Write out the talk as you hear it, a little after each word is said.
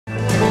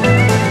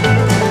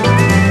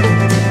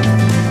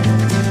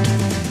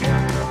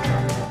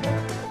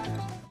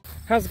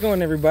How's it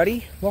going,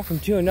 everybody? Welcome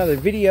to another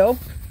video.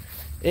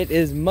 It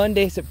is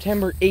Monday,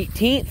 September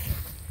 18th.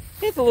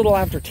 It's a little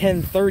after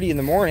 10:30 in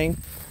the morning.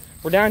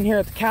 We're down here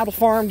at the cattle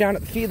farm, down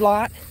at the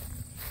feedlot.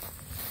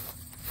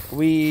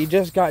 We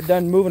just got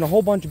done moving a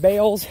whole bunch of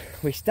bales.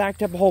 We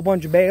stacked up a whole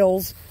bunch of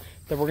bales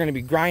that we're going to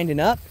be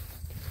grinding up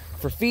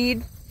for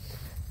feed.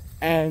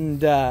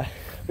 And we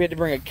had to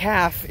bring a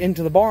calf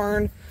into the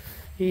barn.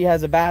 He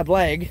has a bad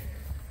leg.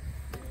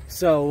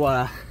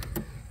 So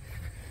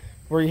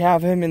we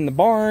have him in the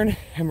barn,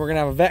 and we're going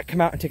to have a vet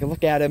come out and take a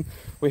look at him.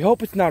 We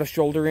hope it's not a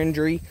shoulder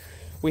injury.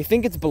 We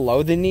think it's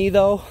below the knee,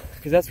 though,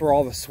 because that's where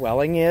all the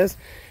swelling is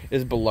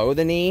below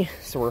the knee.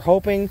 So we're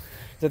hoping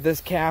that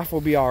this calf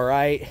will be all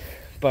right.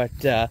 But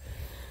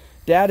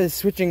Dad is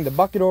switching the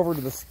bucket over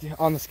to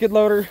on the skid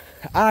loader.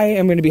 I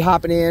am going to be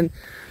hopping in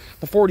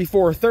the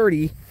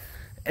 4430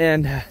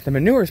 and the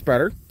manure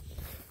spreader,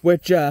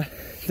 which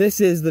this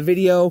is the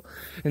video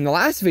in the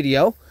last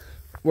video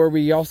where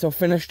we also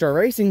finished our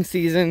racing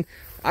season.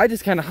 I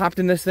just kind of hopped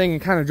in this thing and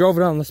kind of drove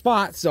it on the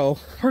spot, so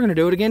we're going to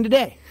do it again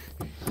today.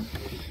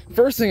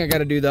 First thing I got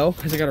to do, though,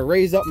 is I got to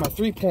raise up my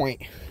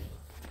 3-point.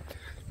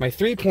 My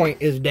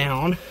 3-point is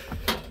down.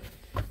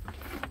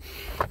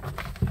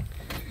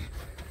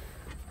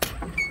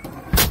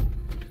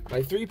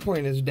 My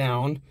 3-point is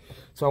down,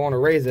 so I want to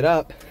raise it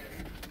up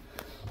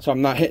so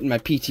I'm not hitting my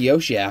PTO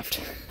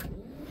shaft.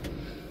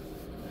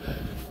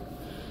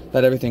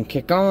 Let everything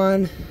kick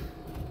on.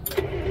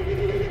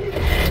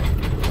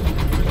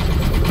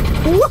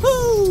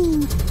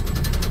 Woohoo!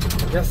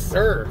 Yes,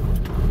 sir.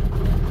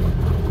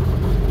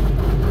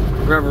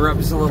 Rev her up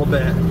just a little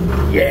bit.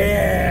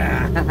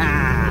 Yeah!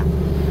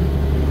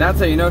 That's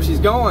how you know she's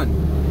going.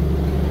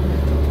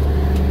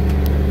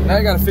 Now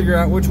I gotta figure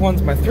out which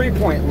one's my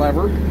 3-point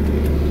lever.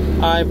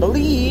 I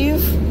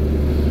believe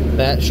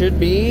that should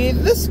be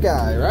this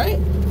guy, right?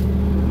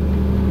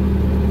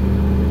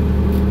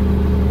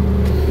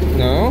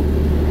 No?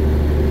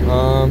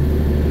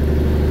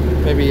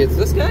 Maybe it's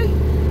this guy?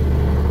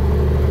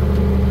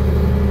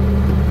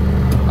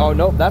 Oh,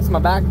 nope, that's my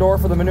back door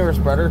for the manure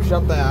spreader.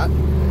 Shut that.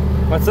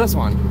 What's this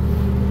one?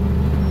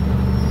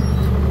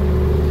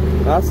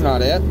 That's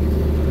not it.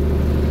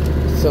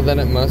 So then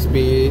it must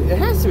be, it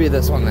has to be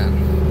this one then.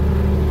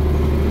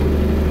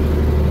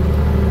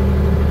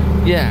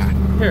 Yeah,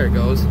 here it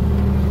goes.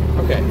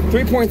 Okay,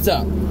 3 points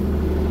up.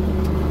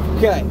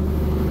 Okay.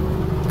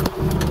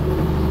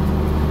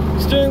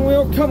 Steering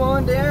wheel, come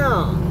on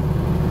down.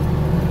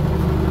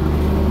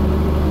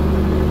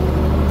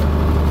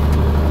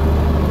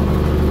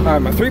 All right,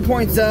 my 3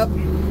 points up.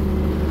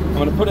 I'm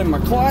gonna put in my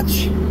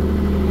clutch.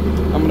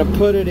 I'm gonna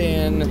put it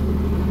in.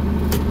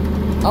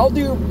 I'll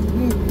do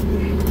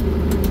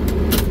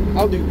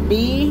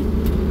B,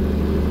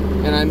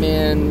 and I'm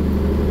in.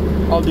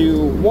 I'll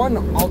do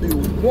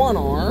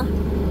 1R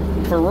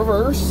for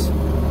reverse.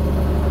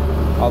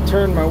 I'll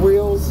turn my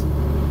wheels.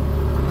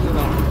 You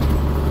know,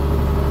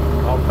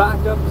 I'll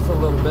back up just a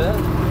little bit.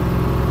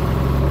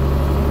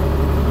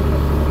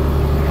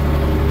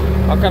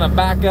 I'll kind of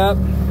back up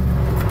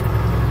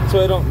so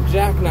I don't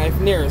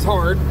jackknife near as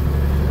hard.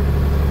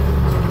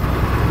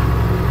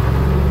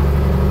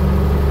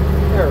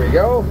 There we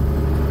go.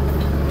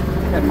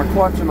 Had my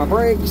clutch and my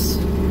brakes.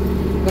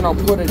 Then I'll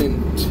put it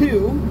in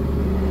 2.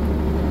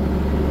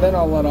 Then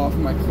I'll let off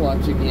my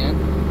clutch again.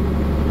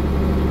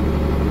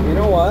 You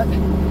know what?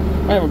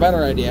 I have a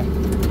better idea.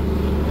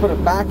 Put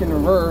it back in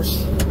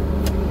reverse.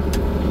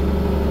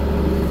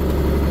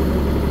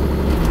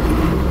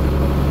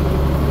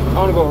 I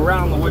want to go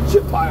around the wood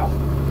chip pile.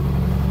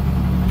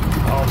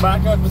 I'll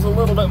back up just a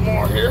little bit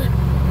more here.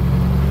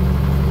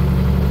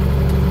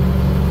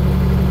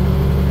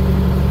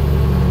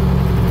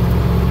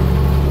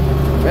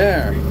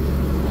 There.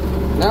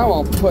 Now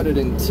I'll put it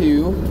in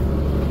 2.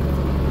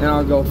 Now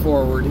I'll go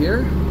forward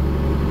here.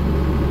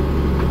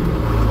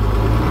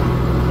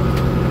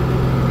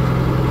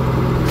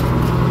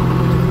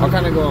 I'll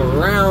kind of go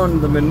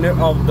around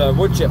the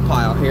wood chip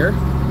pile here.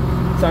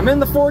 So I'm in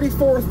the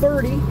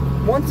 4430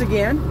 once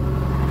again,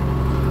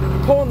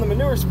 pulling the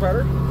manure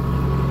spreader.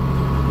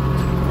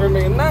 We're gonna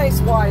make a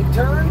nice wide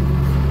turn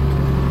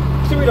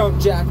so we don't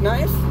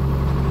jackknife.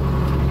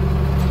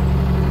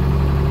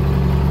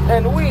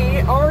 And we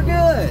are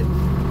good.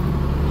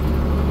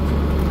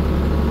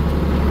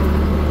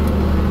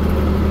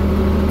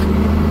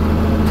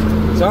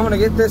 So I'm gonna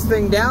get this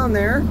thing down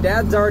there.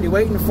 Dad's already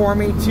waiting for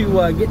me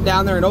to get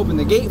down there and open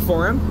the gate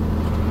for him.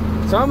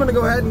 So I'm gonna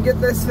go ahead and get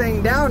this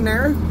thing down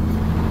there,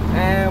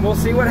 and we'll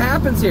see what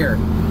happens here.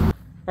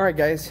 All right,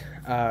 guys.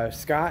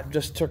 Scott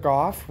just took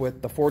off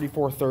with the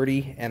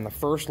 4430 and the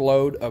first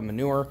load of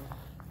manure.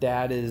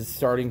 Dad is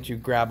starting to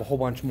grab a whole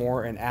bunch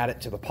more and add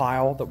it to the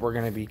pile that we're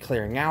going to be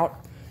clearing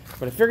out.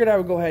 But I figured I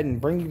would go ahead and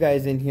bring you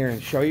guys in here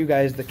and show you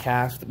guys the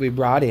calf that we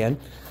brought in.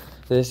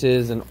 This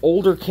is an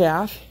older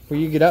calf. Will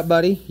you get up,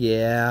 buddy?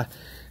 Yeah.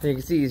 And you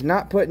can see he's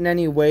not putting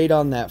any weight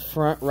on that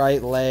front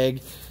right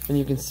leg. And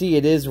you can see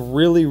it is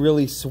really,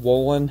 really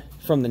swollen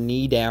from the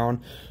knee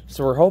down.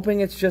 So we're hoping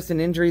it's just an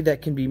injury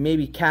that can be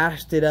maybe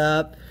casted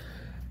up.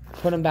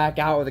 put them back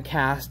out with a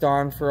cast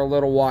on for a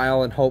little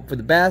while and hope for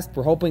the best.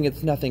 We're hoping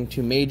it's nothing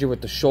too major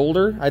with the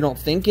shoulder. I don't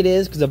think it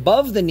is, because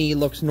above the knee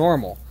looks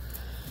normal.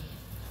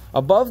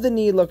 Above the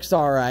knee looks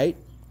all right.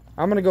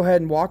 I'm going to go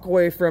ahead and walk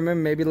away from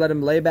him, maybe let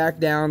him lay back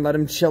down, let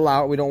him chill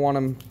out. We don't want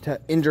him to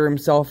injure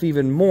himself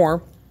even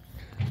more.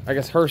 I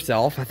guess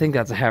herself. I think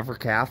that's a heifer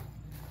calf.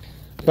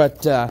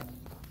 But I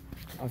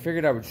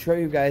figured I would show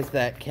you guys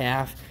that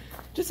calf.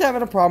 Just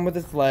having a problem with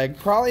its leg.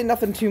 Probably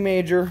nothing too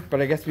major,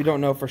 but I guess we don't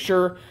know for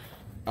sure.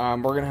 We're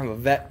going to have a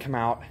vet come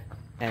out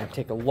and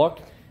take a look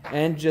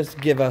and just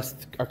give us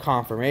a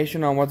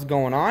confirmation on what's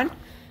going on.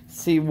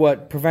 See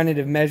what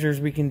preventative measures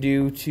we can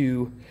do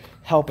to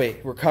help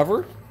it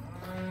recover.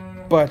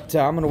 But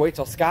I'm going to wait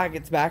till Scott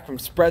gets back from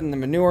spreading the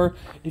manure.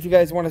 If you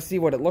guys want to see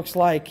what it looks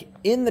like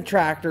in the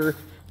tractor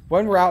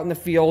when we're out in the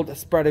field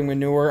spreading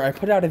manure, I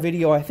put out a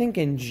video, I think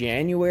in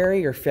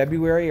January or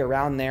February,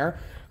 around there,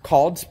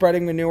 called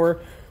Spreading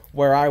Manure,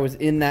 where I was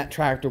in that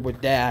tractor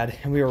with Dad,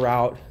 and we were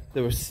out.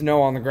 There was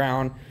snow on the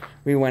ground.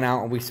 We went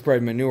out and we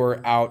spread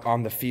manure out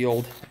on the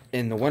field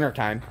in the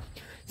wintertime.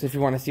 So if you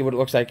want to see what it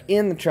looks like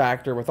in the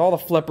tractor with all the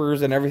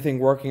flippers and everything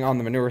working on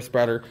the manure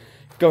spreader,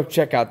 go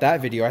check out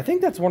that video. I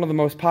think that's one of the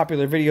most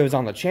popular videos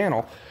on the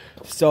channel.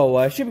 So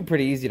it should be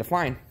pretty easy to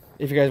find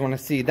if you guys want to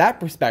see that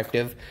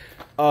perspective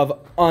of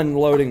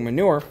unloading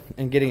manure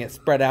and getting it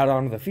spread out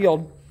onto the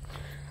field.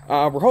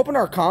 We're hoping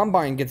our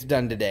combine gets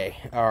done today.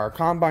 Our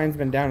combine's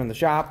been down in the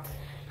shop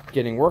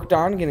getting worked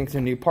on, getting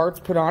some new parts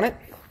put on it.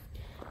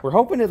 We're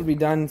hoping it'll be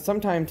done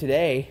sometime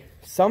today.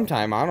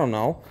 Sometime, I don't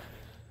know.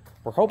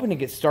 We're hoping to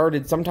get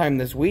started sometime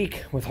this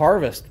week with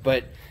harvest,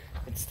 but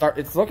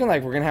it's looking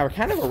like we're going to have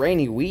kind of a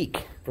rainy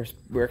week.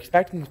 We're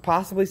expecting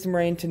possibly some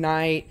rain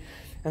tonight,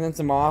 and then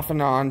some off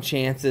and on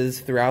chances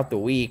throughout the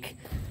week.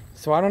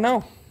 So I don't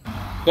know.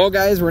 Well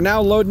guys, we're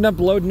now loading up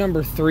load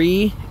number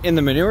 3 in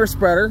the manure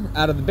spreader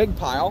out of the big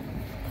pile.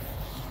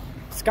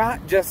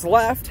 Scott just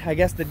left. I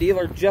guess the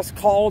dealer just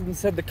called and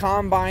said the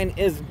combine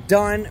is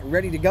done,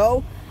 ready to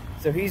go.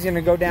 So he's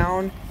gonna go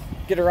down,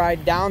 get a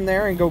ride down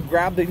there and go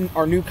grab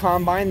our new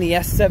combine, the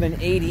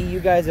S780. You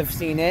guys have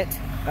seen it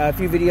a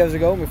few videos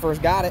ago when we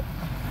first got it.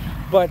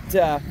 But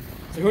so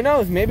who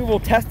knows, maybe we'll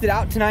test it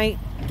out tonight,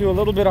 do a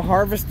little bit of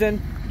harvesting,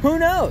 who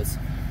knows.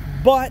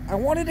 But I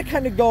wanted to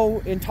kind of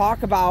go and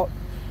talk about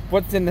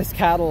what's in this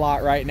cattle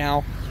lot right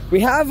now. We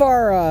have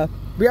our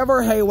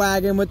hay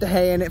wagon with the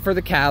hay in it for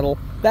the cattle.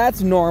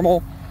 That's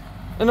normal.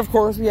 And of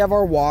course we have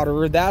our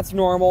water. That's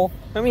normal.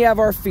 And we have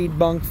our feed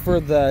bunk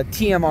for the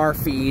TMR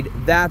feed.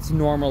 That's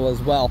normal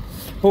as well.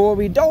 But what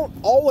we don't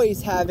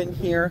always have in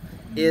here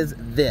is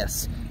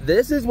this.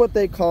 This is what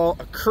they call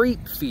a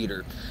creep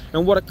feeder.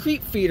 And what a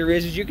creep feeder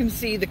is you can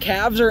see the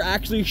calves are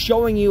actually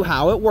showing you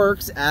how it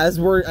works as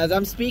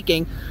I'm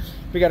speaking.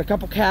 We got a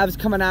couple calves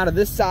coming out of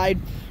this side.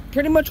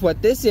 Pretty much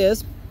what this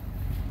is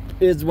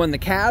when the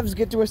calves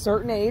get to a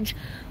certain age,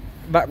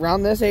 but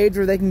around this age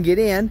where they can get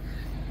in,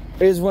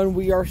 is when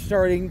we are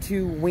starting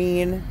to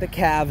wean the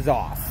calves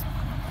off.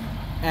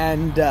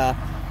 And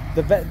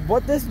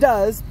what this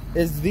does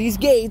is these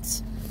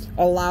gates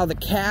allow the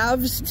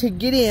calves to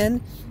get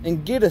in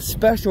and get a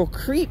special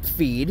creep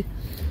feed.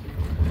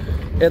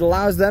 It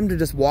allows them to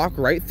just walk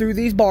right through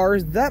these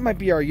bars. That might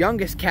be our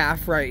youngest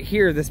calf right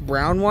here, this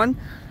brown one.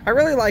 I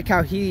really like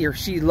how he or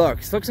she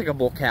looks. Looks like a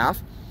bull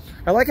calf.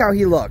 I like how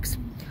he looks.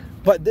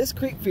 But this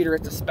creep feeder,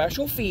 it's a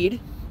special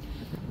feed.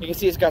 You can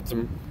see it's got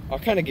some, I'll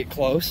kind of get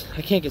close.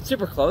 I can't get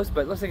super close,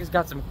 but it looks like it's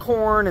got some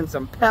corn and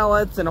some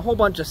pellets and a whole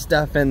bunch of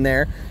stuff in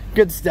there.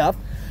 Good stuff.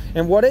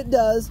 And what it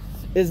does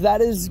is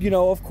that is, you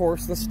know, of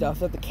course, the stuff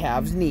that the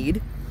calves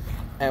need.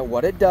 And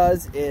what it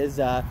does is,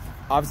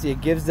 obviously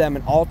it gives them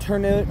an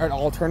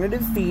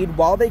alternative feed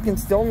while they can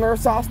still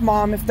nurse off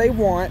mom if they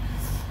want.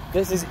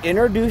 This is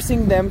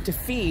introducing them to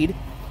feed.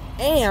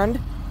 And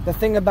the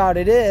thing about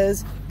it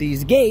is,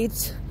 these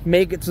gates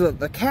make it so that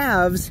the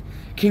calves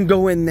can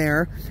go in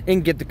there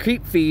and get the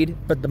creep feed,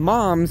 but the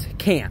moms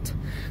can't.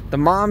 The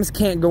moms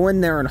can't go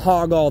in there and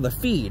hog all the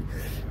feed.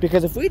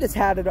 Because if we just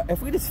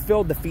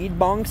filled the feed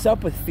bunks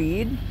up with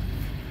feed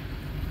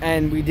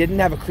and we didn't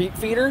have a creep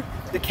feeder,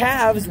 the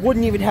calves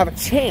wouldn't even have a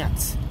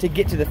chance to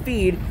get to the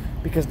feed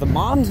because the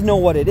moms know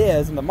what it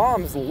is and the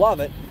moms love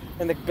it.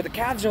 But the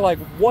calves are like,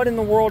 what in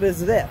the world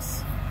is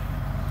this?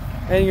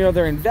 And you know,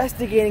 they're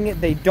investigating it,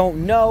 they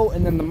don't know,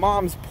 and then the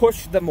moms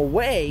push them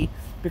away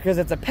because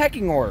it's a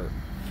pecking order.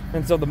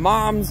 And so the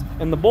moms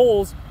and the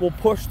bulls will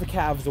push the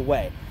calves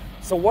away.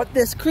 So what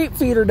this creep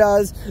feeder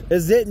does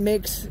is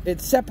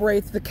it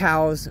separates the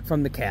cows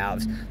from the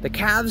calves. The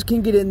calves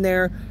can get in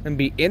there and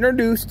be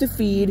introduced to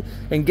feed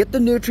and get the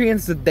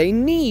nutrients that they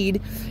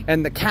need,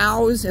 and the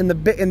cows and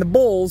the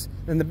bulls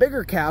and the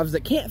bigger calves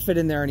that can't fit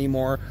in there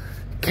anymore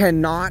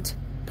cannot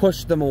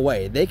push them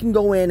away. They can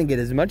go in and get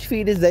as much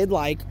feed as they'd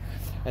like,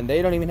 and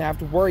they don't even have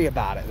to worry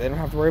about it. They don't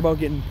have to worry about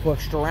getting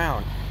pushed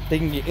around. They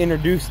can get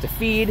introduced to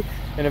feed,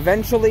 and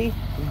eventually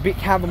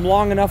have them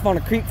long enough on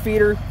a creep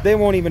feeder, they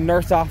won't even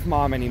nurse off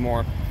mom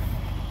anymore.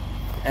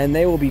 And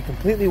they will be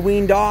completely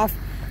weaned off,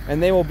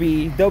 and they'll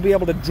be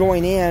able to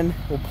join in.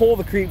 We'll pull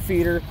the creep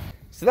feeder,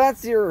 So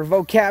that's your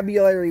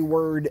vocabulary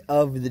word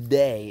of the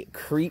day,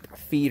 creep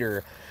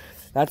feeder.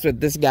 That's what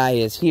this guy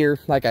is here.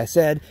 Like I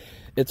said,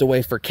 it's a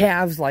way for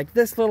calves like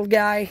this little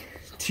guy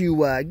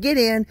to get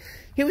in.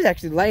 He was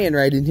actually laying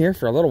right in here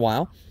for a little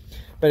while,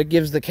 but it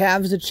gives the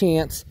calves a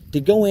chance to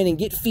go in and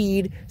get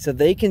feed so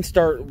they can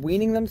start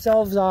weaning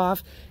themselves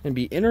off and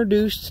be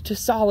introduced to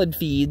solid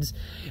feeds,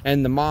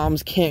 and the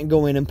moms can't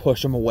go in and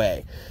push them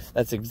away.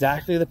 That's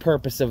exactly the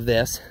purpose of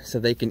this, so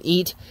they can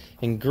eat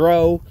and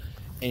grow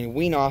and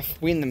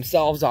wean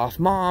themselves off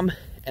mom,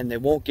 and they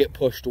won't get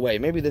pushed away.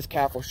 Maybe this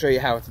calf will show you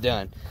how it's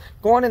done.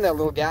 Go on in there,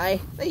 little guy.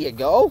 There you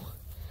go.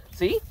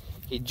 See?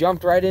 He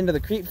jumped right into the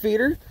creep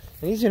feeder,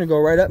 and he's gonna go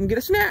right up and get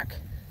a snack.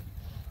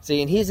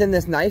 See, and he's in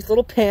this nice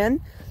little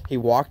pen. He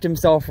walked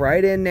himself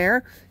right in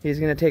there. He's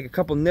gonna take a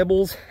couple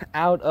nibbles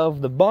out of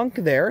the bunk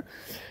there,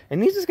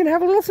 and he's just gonna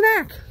have a little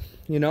snack.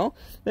 You know,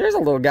 there's a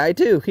little guy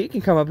too. He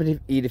can come up and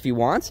eat if he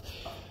wants.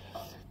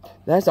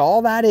 That's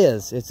all that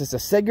is. It's just a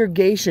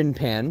segregation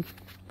pen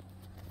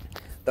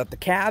that the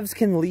calves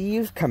can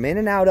leave, come in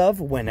and out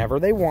of whenever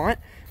they want.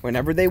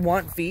 Whenever they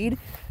want feed,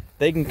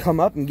 they can come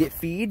up and get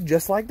feed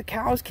just like the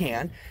cows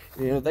can.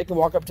 You know, they can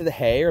walk up to the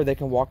hay, or they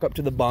can walk up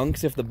to the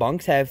bunks. If the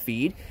bunks have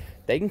feed,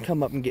 they can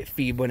come up and get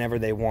feed whenever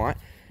they want.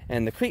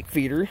 And the creep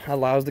feeder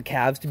allows the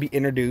calves to be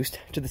introduced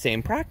to the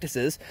same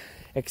practices,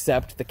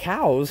 except the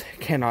cows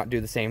cannot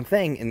do the same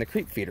thing in the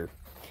creep feeder.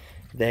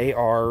 They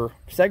are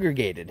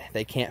segregated.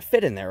 They can't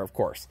fit in there, of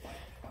course.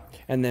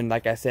 And then,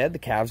 like I said, the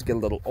calves get a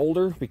little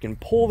older. We can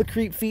pull the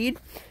creep feed,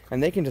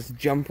 and they can just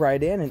jump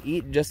right in and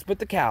eat just with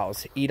the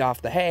cows. Eat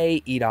off the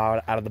hay, eat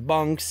out of the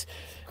bunks,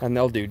 and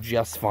they'll do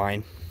just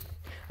fine.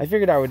 I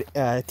figured I would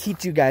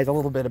teach you guys a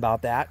little bit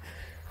about that.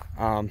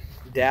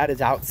 Dad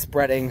is out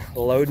spreading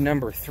load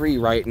number 3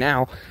 right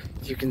now.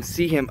 You can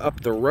see him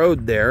up the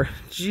road there,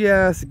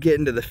 just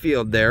getting to the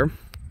field there.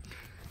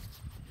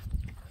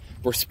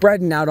 We're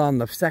spreading out on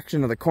the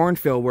section of the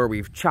cornfield where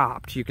we've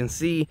chopped. You can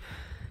see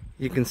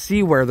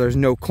where there's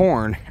no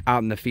corn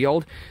out in the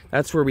field.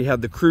 That's where we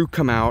had the crew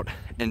come out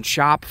and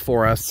chop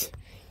for us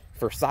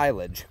for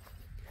silage.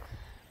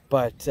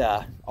 But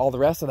all the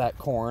rest of that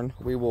corn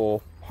we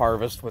will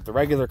harvest with the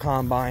regular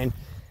combine,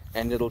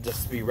 and it'll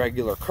just be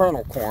regular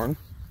kernel corn,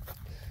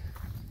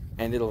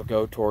 and it'll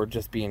go toward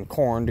just being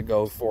corn to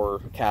go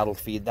for cattle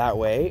feed that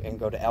way and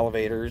go to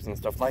elevators and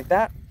stuff like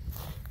that.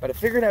 But I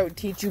figured I would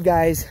teach you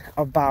guys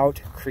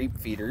about creep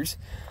feeders,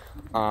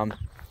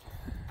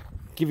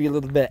 give you a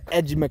little bit of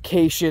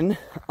education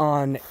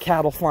on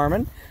cattle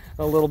farming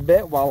a little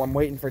bit while I'm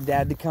waiting for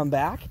Dad to come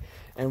back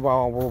and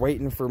while we're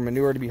waiting for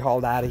manure to be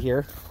hauled out of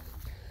here.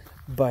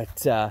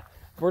 But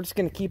we're just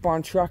going to keep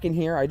on trucking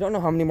here. I don't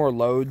know how many more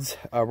loads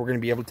we're going to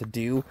be able to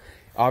do.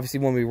 Obviously,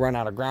 when we run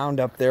out of ground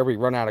up there, we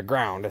run out of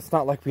ground. It's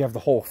not like we have the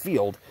whole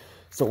field.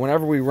 So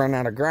whenever we run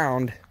out of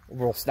ground,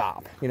 we'll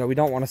stop. You know, we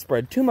don't want to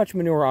spread too much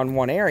manure on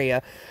one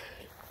area,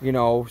 you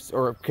know,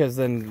 or because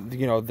then,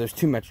 you know, there's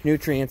too much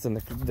nutrients and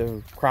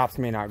the crops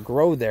may not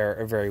grow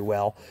there very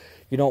well.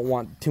 You don't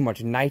want too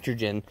much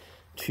nitrogen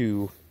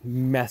to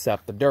mess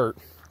up the dirt.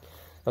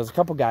 There's a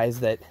couple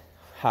guys that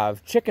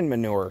have chicken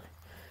manure,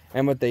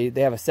 and what they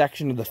have a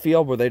section of the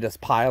field where they just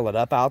pile it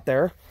up out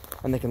there,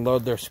 and they can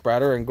load their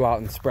spreader and go out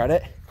and spread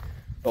it.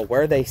 But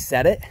where they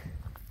set it,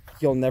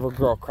 you'll never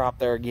grow a crop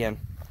there again.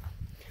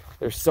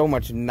 There's so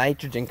much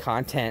nitrogen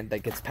content that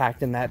gets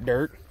packed in that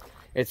dirt.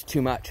 It's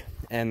too much,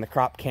 and the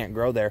crop can't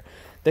grow there.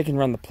 They can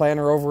run the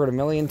planter over it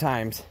 1,000,000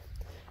 times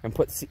and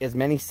put as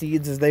many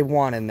seeds as they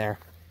want in there.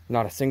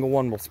 Not a single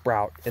one will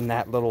sprout in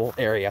that little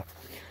area.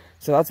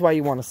 So that's why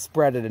you want to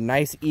spread at a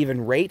nice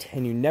even rate,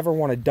 and you never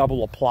want to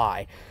double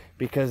apply,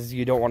 because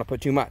you don't want to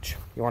put too much.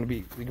 You want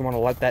to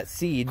let that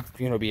seed,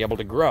 you know, be able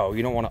to grow.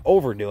 You don't want to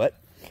overdo it.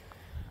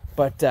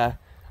 But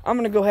I'm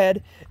going to go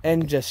ahead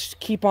and just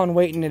keep on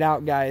waiting it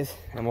out, guys,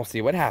 and we'll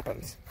see what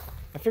happens.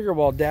 I figure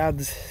while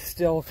Dad's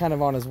still kind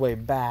of on his way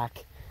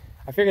back,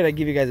 I figured I'd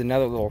give you guys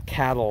another little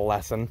cattle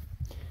lesson,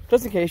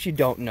 just in case you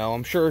don't know.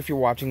 I'm sure if you're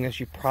watching this,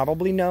 you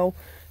probably know,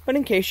 but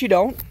in case you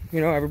don't,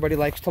 you know, everybody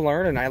likes to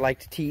learn, and I like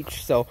to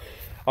teach, so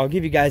I'll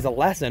give you guys a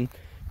lesson.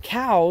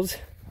 Cows,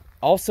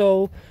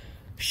 also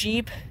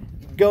sheep,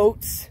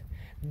 goats,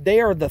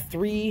 they are the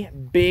 3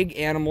 big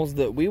animals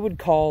that we would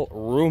call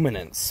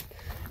ruminants.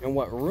 And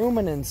what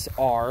ruminants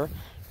are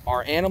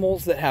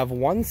animals that have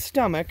one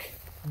stomach,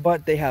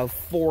 but they have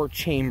 4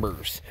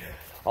 chambers.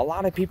 A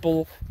lot of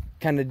people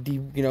kind of,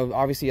 you know,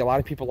 obviously a lot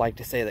of people like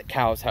to say that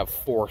cows have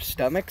 4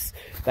 stomachs.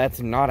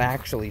 That's not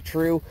actually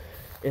true.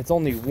 It's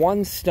only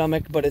one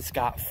stomach, but it's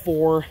got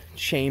 4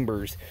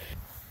 chambers.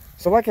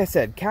 So like I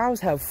said, cows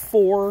have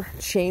 4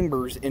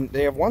 chambers, and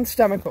they have one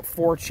stomach but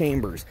 4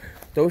 chambers.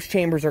 Those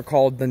chambers are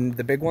called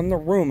the big one, the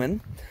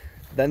rumen.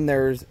 Then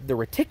there's the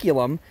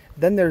reticulum.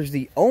 Then there's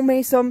the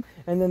omasum,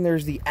 and then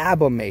there's the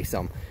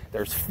abomasum.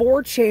 There's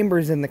 4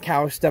 chambers in the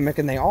cow's stomach,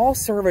 and they all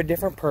serve a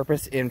different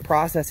purpose in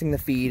processing the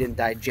feed and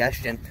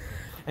digestion.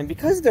 And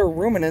because they're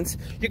ruminants,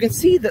 you can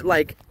see that,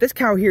 like, this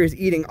cow here is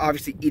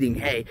obviously eating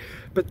hay,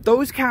 but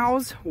those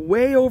cows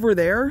way over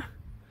there,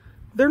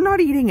 they're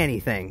not eating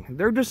anything.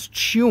 They're just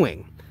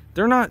chewing.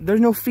 there's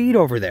no feed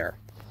over there.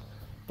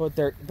 But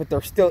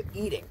they're still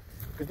eating.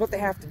 Because what they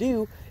have to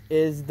do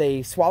is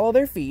they swallow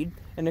their feed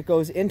and it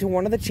goes into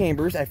one of the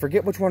chambers. I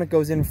forget which one it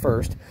goes in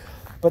first.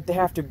 But they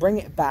have to bring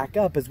it back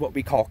up as what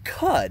we call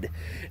cud.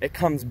 It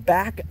comes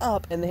back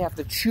up and they have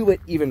to chew it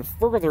even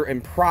further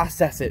and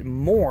process it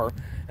more.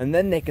 And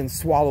then they can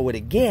swallow it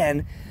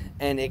again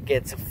and it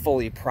gets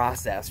fully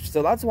processed.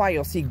 So that's why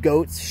you'll see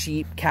goats,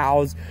 sheep,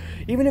 cows,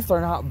 even if they're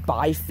not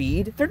by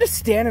feed, they're just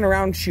standing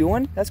around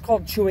chewing. That's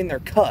called chewing their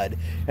cud.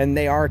 And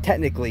they are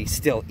technically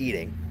still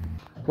eating.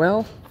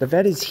 Well, the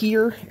vet is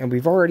here and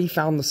we've already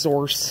found the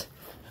source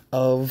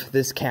of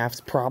this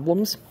calf's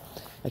problems.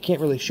 I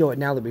can't really show it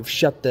now that we've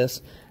shut this,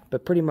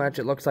 but pretty much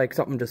it looks like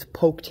something just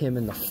poked him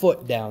in the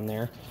foot down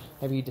there.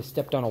 Maybe he just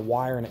stepped on a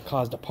wire and it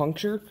caused a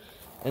puncture,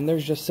 and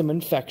there's just some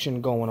infection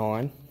going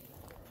on.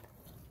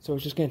 So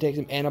it's just going to take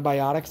some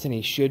antibiotics and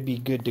he should be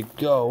good to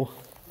go.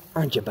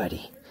 Aren't you,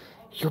 buddy?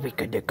 You'll be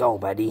good to go,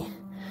 buddy.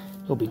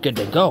 You'll be good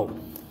to go.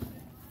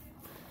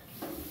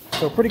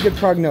 So pretty good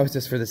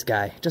prognosis for this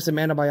guy. Just some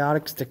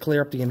antibiotics to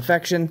clear up the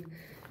infection,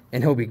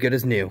 and he'll be good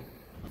as new.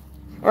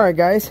 Alright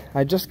guys,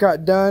 I just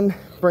got done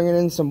bringing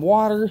in some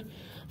water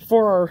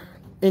for our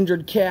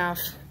injured calf.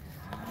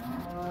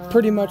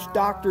 Pretty much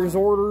doctor's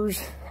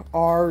orders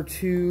are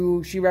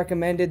she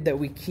recommended that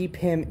we keep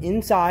him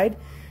inside.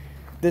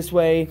 This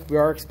way we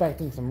are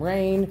expecting some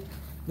rain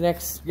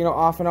next,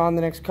 off and on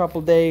the next couple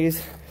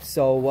days.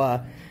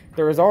 So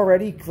there is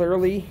already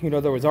clearly,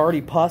 there was already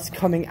pus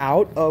coming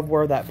out of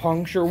where that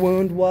puncture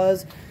wound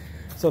was.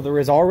 So there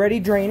is already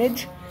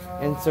drainage.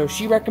 And so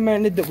she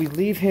recommended that we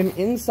leave him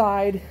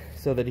inside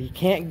so that he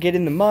can't get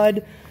in the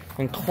mud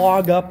and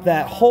clog up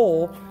that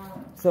hole,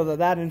 so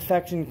that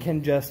infection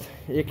can just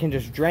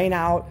drain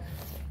out.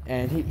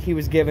 And he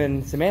was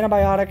given some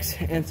antibiotics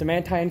and some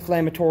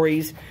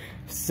anti-inflammatories,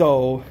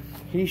 so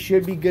he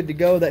should be good to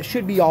go. That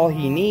should be all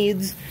he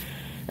needs,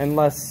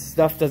 unless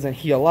stuff doesn't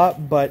heal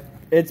up, but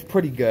it's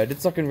pretty good.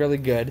 It's looking really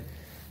good.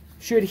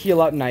 Should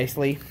heal up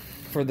nicely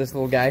for this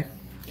little guy.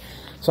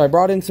 So I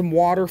brought in some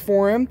water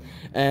for him,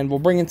 and we'll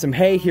bring in some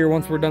hay here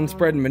once we're done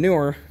spreading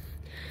manure.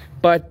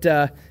 But,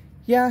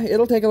 yeah,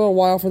 it'll take a little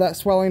while for that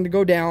swelling to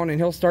go down,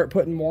 and he'll start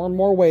putting more and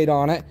more weight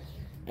on it,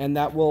 and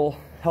that will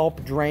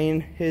help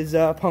drain his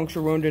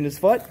puncture wound in his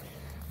foot.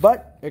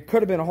 But it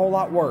could have been a whole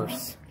lot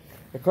worse.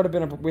 It could have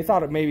been, we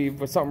thought it maybe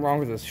was something wrong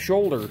with his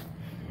shoulder,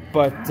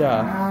 but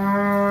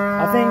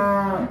I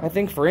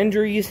think for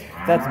injuries,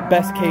 that's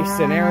best case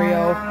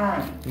scenario.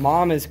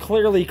 Mom is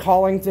clearly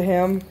calling to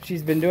him.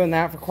 She's been doing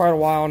that for quite a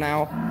while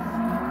now.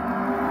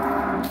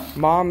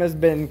 Mom has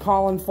been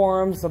calling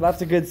for him, so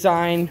that's a good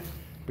sign.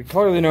 We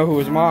clearly know who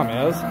his mom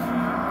is.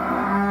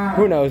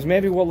 Who knows?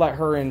 Maybe we'll let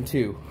her in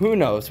too. Who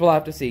knows? We'll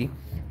have to see.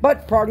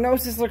 But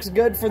prognosis looks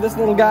good for this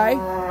little guy.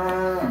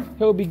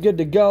 He'll be good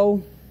to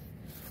go.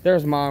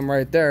 There's Mom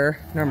right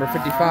there, number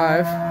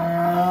 55.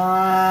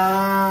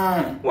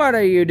 What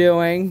are you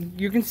doing?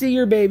 You can see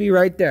your baby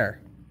right there.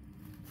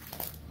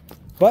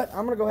 But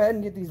I'm going to go ahead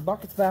and get these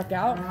buckets back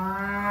out,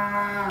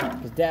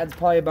 because Dad's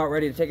probably about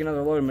ready to take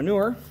another load of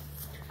manure.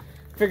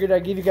 Figured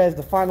I'd give you guys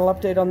the final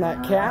update on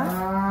that calf.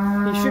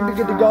 He should be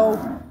good to go,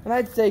 and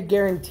I'd say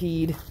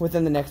guaranteed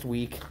within the next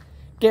week.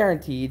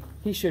 Guaranteed.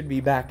 He should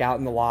be back out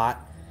in the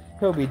lot.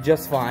 He'll be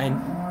just fine.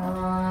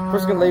 We're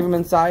just going to leave him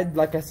inside,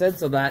 like I said,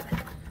 so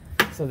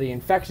the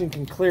infection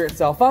can clear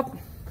itself up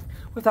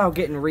without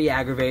getting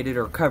re-aggravated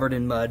or covered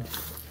in mud.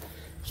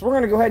 So we're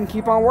going to go ahead and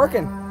keep on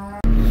working.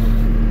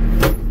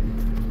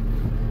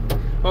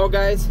 Oh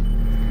guys,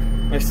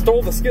 I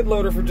stole the skid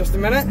loader for just a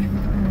minute.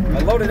 I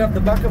loaded up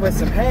the bucket with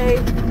some hay,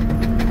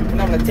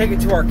 and I'm going to take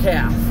it to our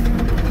calf.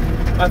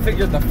 I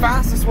figured the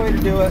fastest way to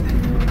do it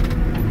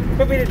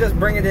would be to just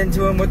bring it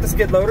into him with the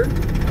skid loader.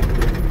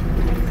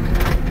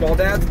 While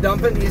Dad's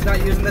dumping, he's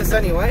not using this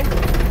anyway.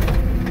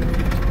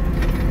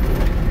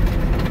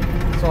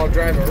 So I'll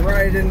drive it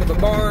right into the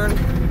barn,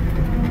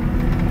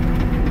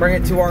 bring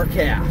it to our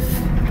calf,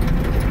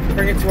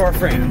 bring it to our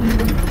friend.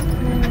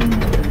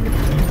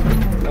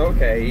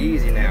 Okay,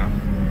 easy now.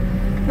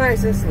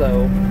 Nice and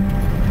slow.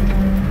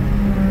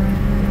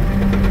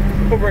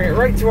 We'll bring it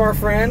right to our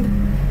friend.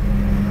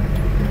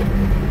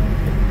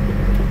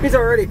 He's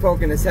already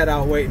poking his head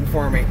out waiting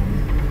for me.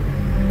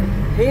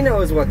 He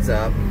knows what's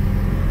up.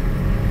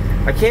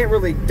 I can't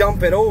really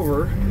dump it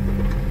over.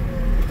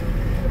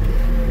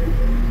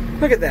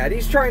 Look at that,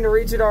 he's trying to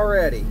reach it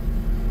already.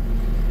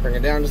 Bring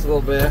it down just a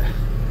little bit.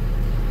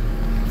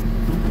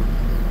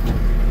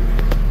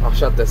 I'll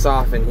shut this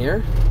off in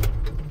here.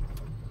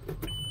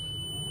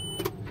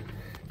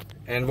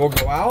 And we'll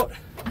go out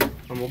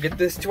and we'll get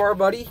this to our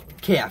buddy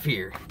calf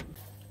here.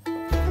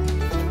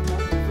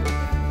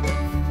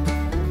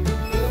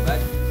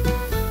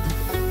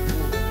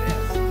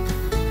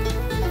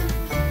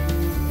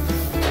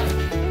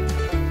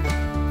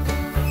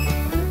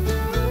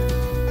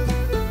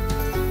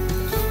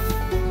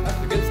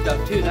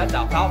 Too, that's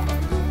alfalfa.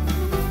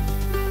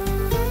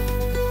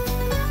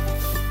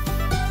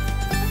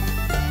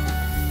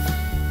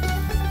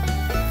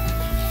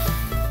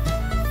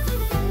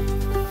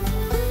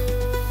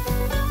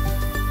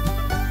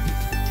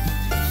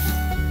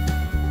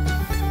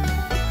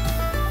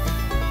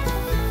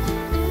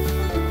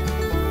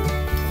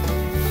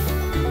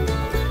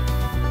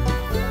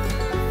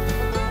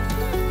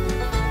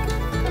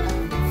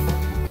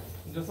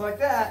 like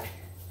that,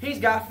 he's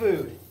got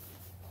food.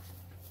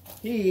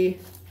 He's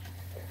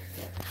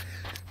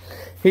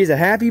a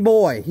happy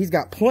boy. He's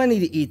got plenty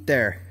to eat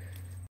there.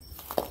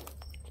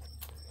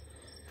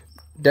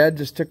 Dad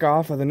just took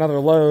off with another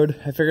load.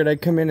 I figured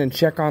I'd come in and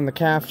check on the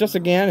calf just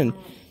again, and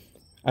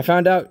I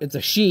found out it's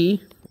a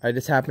she. I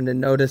just happened to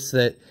notice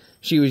that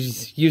she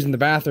was using the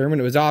bathroom,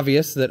 and it was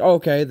obvious that,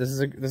 okay, this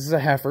is a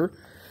heifer.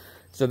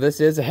 So this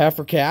is a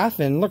heifer calf,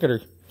 and look at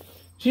her.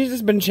 She's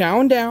just been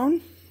chowing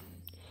down.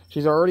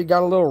 She's already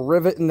got a little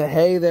rivet in the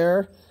hay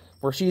there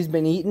where she's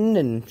been eating,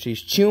 and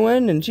she's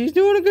chewing, and she's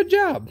doing a good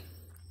job.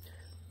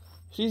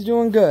 She's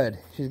doing good.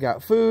 She's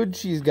got food,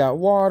 she's got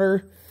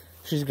water,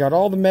 she's got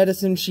all the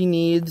medicine she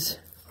needs.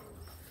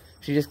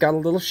 She just got a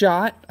little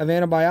shot of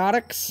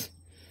antibiotics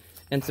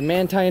and some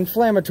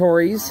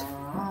anti-inflammatories,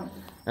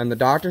 and the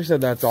doctor said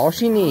that's all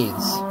she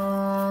needs.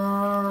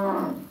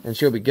 And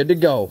she'll be good to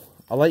go.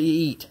 I'll let you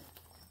eat.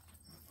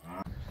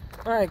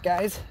 Alright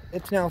guys,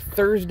 it's now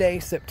Thursday,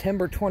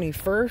 September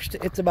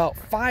 21st. It's about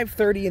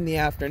 5:30 in the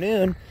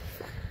afternoon.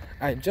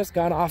 I just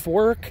got off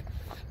work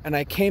and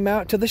I came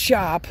out to the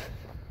shop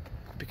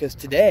because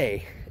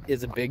today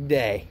is a big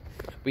day.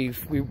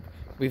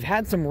 We've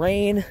had some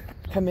rain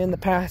come in the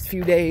past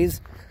few days.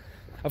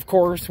 Of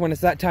course, when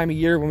it's that time of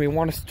year when we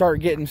want to start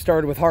getting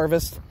started with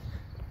harvest,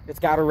 it's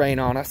got to rain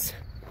on us.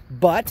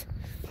 But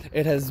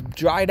it has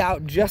dried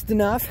out just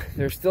enough.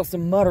 There's still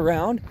some mud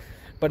around,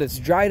 but it's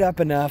dried up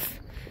enough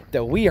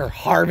that we are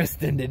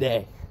harvesting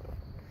today.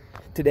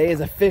 Today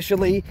is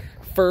officially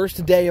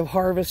first day of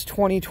harvest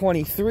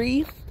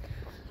 2023.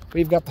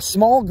 We've got the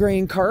small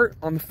grain cart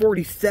on the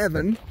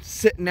 47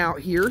 sitting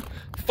out here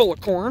full of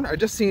corn. I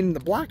just seen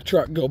the black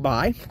truck go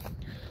by,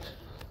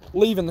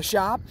 leaving the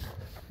shop.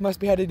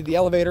 Must be headed to the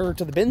elevator or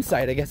to the bin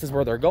site, I guess is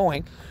where they're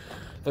going.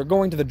 They're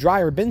going to the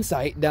dryer bin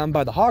site down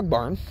by the hog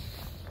barn.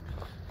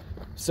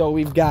 So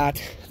we've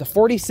got the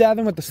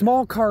 47 with the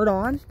small cart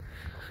on,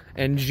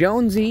 and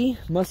Jonesy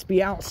must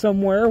be out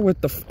somewhere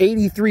with the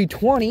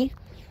 8320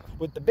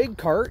 with the big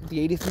cart, the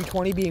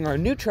 8320 being our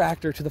new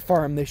tractor to the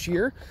farm this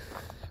year.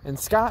 And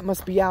Scott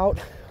must be out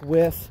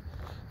with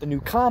the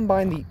new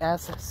combine, the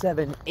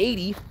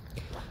S780.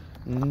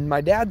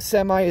 My dad's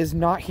semi is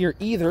not here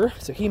either,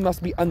 so he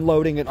must be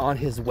unloading it on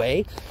his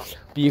way.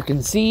 But you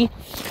can see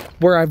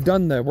where I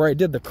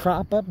did the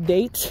crop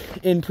updates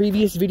in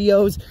previous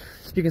videos.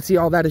 You can see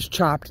all that is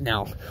chopped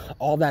now.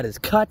 All that is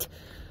cut.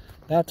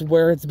 That's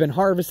where it's been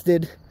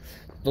harvested.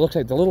 It looks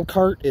like the little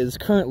cart is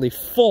currently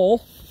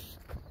full.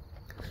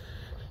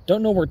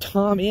 Don't know where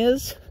Tom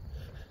is.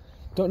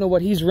 Don't know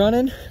what he's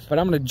running, but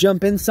I'm going to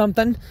jump in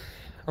something.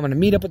 I'm going to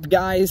meet up with the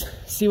guys,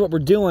 see what we're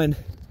doing.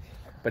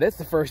 But it's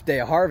the first day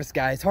of harvest,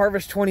 guys.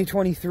 Harvest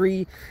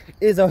 2023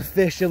 is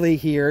officially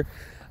here.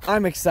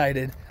 I'm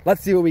excited.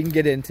 Let's see what we can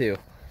get into.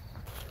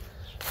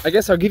 I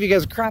guess I'll give you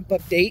guys a crop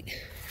update.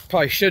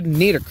 Probably shouldn't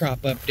need a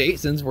crop update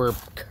since we're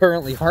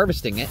currently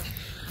harvesting it.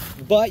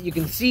 But you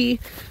can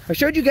see, I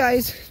showed you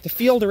guys the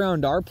field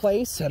around our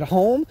place at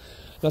home.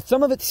 Now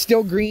some of it's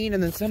still green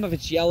and then some of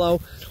it's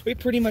yellow. We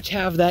pretty much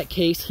have that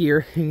case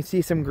here. You can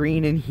see some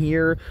green in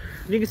here.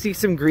 You can see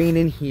some green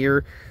in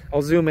here.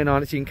 I'll zoom in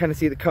on it so you can kind of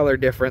see the color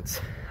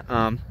difference.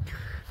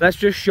 That's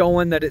just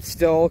showing that it's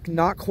still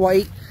not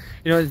quite,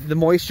 you know, the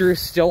moisture is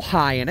still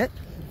high in it.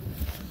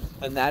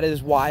 And that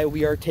is why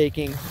we are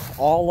taking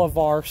all of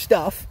our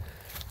stuff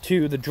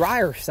to the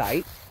dryer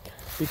site,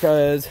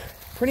 because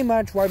pretty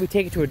much why we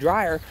take it to a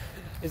dryer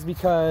is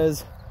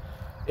because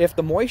if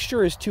the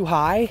moisture is too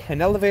high, an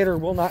elevator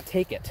will not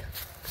take it.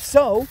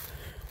 So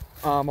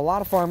a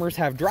lot of farmers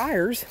have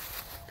dryers,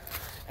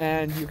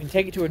 and you can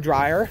take it to a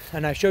dryer.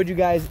 And I showed you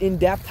guys in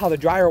depth how the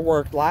dryer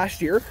worked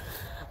last year,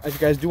 if you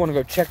guys do want to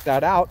go check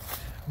that out.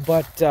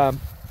 But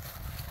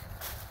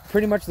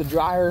pretty much the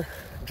dryer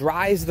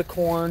dries the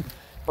corn,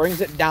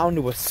 brings it down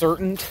to a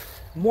certain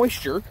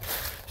moisture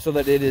so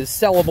that it is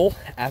sellable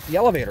at the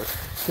elevator.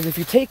 Because if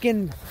you take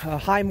in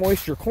high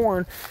moisture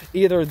corn,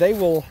 either they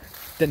will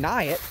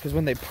deny it, because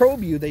when they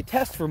probe you, they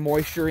test for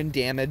moisture and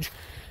damage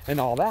and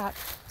all that.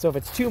 So if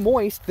it's too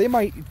moist, they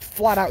might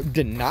flat out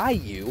deny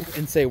you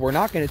and say, we're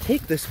not going to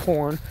take this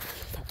corn.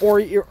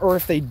 Or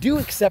if they do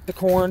accept the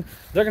corn,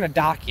 they're going to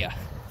dock you.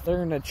 They're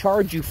going to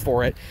charge you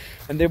for it,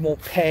 and they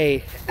won't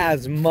pay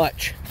as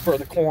much for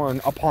the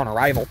corn upon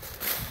arrival.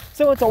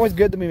 So it's always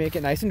good that we make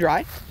it nice and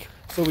dry.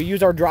 So we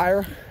use our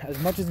dryer as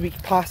much as we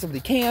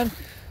possibly can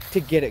to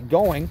get it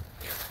going.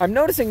 I'm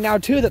noticing now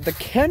too that the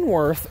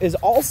Kenworth is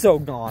also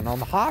gone on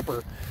the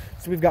hopper.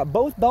 So we've got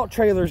both belt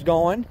trailers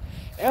going,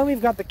 and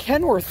we've got the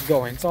Kenworth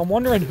going. So I'm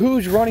wondering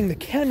who's running the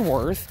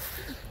Kenworth,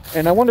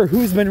 and I wonder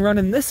who's been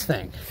running this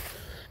thing.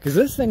 Because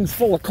this thing's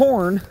full of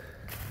corn,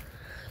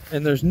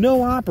 and there's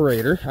no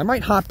operator. I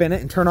might hop in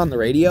it and turn on the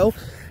radio,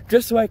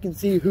 just so I can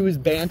see who's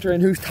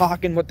bantering, who's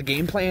talking, what the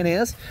game plan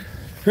is.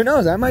 Who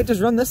knows, I might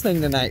just run this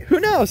thing tonight. Who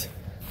knows?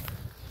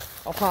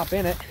 I'll hop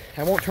in it.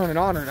 I won't turn it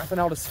on or nothing.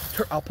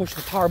 I'll push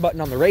the power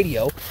button on the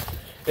radio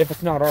if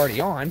it's not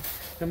already on,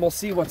 and we'll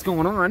see what's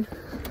going on.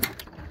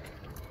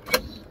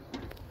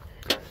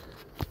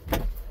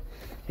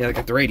 Yeah, I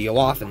got the radio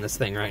off in this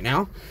thing right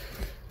now.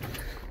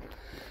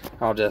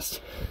 I'll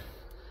just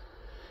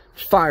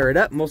fire it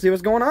up and we'll see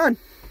what's going on.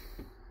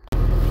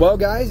 Well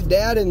guys,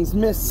 Dad and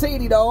Miss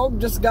Sadie Dog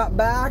just got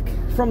back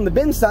from the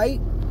bin site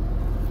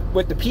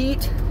with the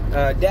peat.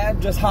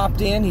 Dad just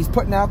hopped in. He's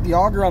putting out the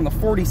auger on the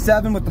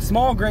 47 with the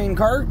small grain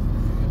cart.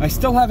 I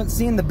still haven't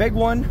seen the big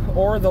one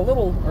or the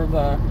little or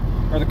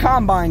the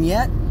combine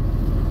yet.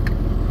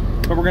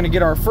 But we're gonna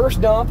get our first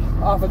dump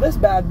off of this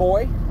bad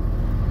boy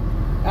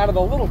out of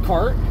the little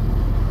cart.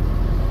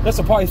 This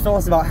will probably fill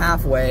us about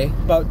halfway.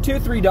 About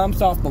 2-3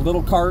 dumps off the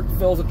little cart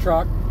fills a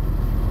truck.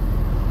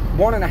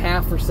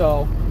 1.5 or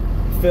so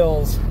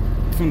fills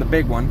from the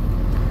big one.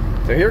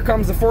 So here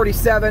comes the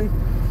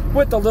 47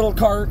 with the little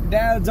cart.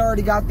 Dad's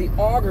already got the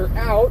auger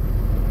out.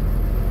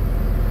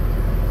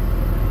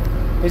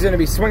 He's going to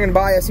be swinging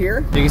by us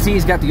here. You can see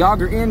he's got the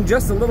auger in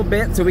just a little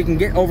bit so we can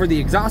get over the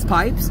exhaust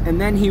pipes,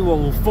 and then he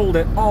will fold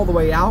it all the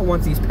way out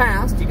once he's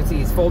passed. You can see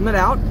he's folding it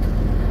out,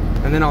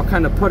 and then I'll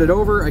kind of put it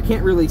over. I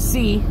can't really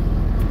see,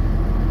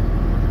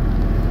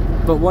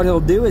 but what he'll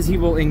do is he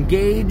will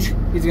engage.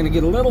 He's going to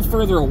get a little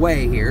further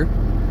away here.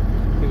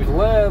 He was a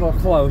little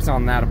close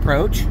on that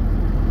approach.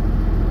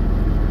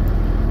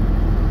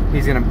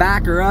 He's going to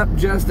back her up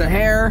just a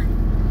hair,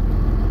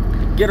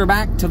 get her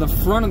back to the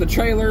front of the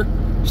trailer,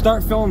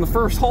 start filling the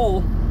first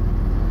hole.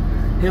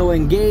 He'll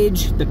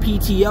engage the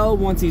PTO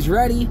once he's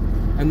ready,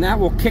 and that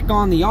will kick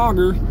on the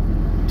auger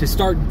to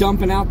start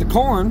dumping out the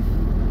corn.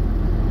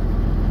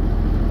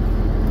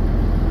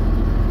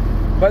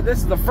 But this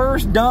is the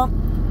first dump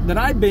that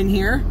I've been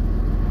here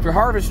for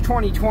Harvest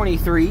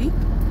 2023.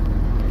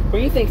 What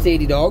do you think,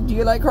 Sadie Dog? Do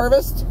you like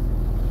Harvest?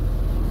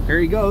 Here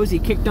he goes. He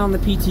kicked on the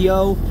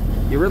PTO.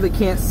 You really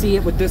can't see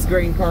it with this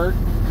grain cart.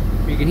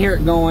 You can hear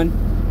it going.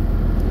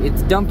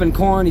 It's dumping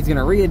corn. He's going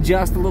to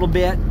readjust a little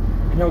bit,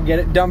 and he'll get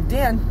it dumped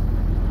in.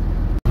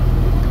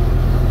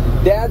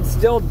 Dad's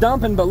still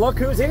dumping, but look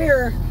who's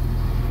here.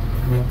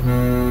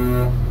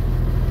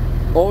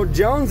 Old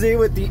Jonesy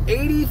with the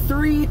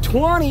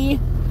 8320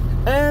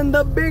 and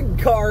the big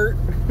cart.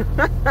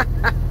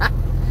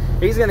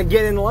 He's going to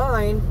get in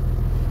line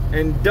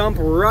and dump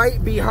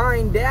right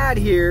behind Dad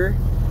here.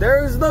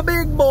 There's the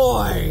big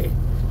boy.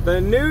 The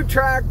new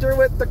tractor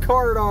with the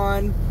cart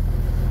on.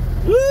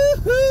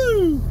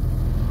 Woohoo!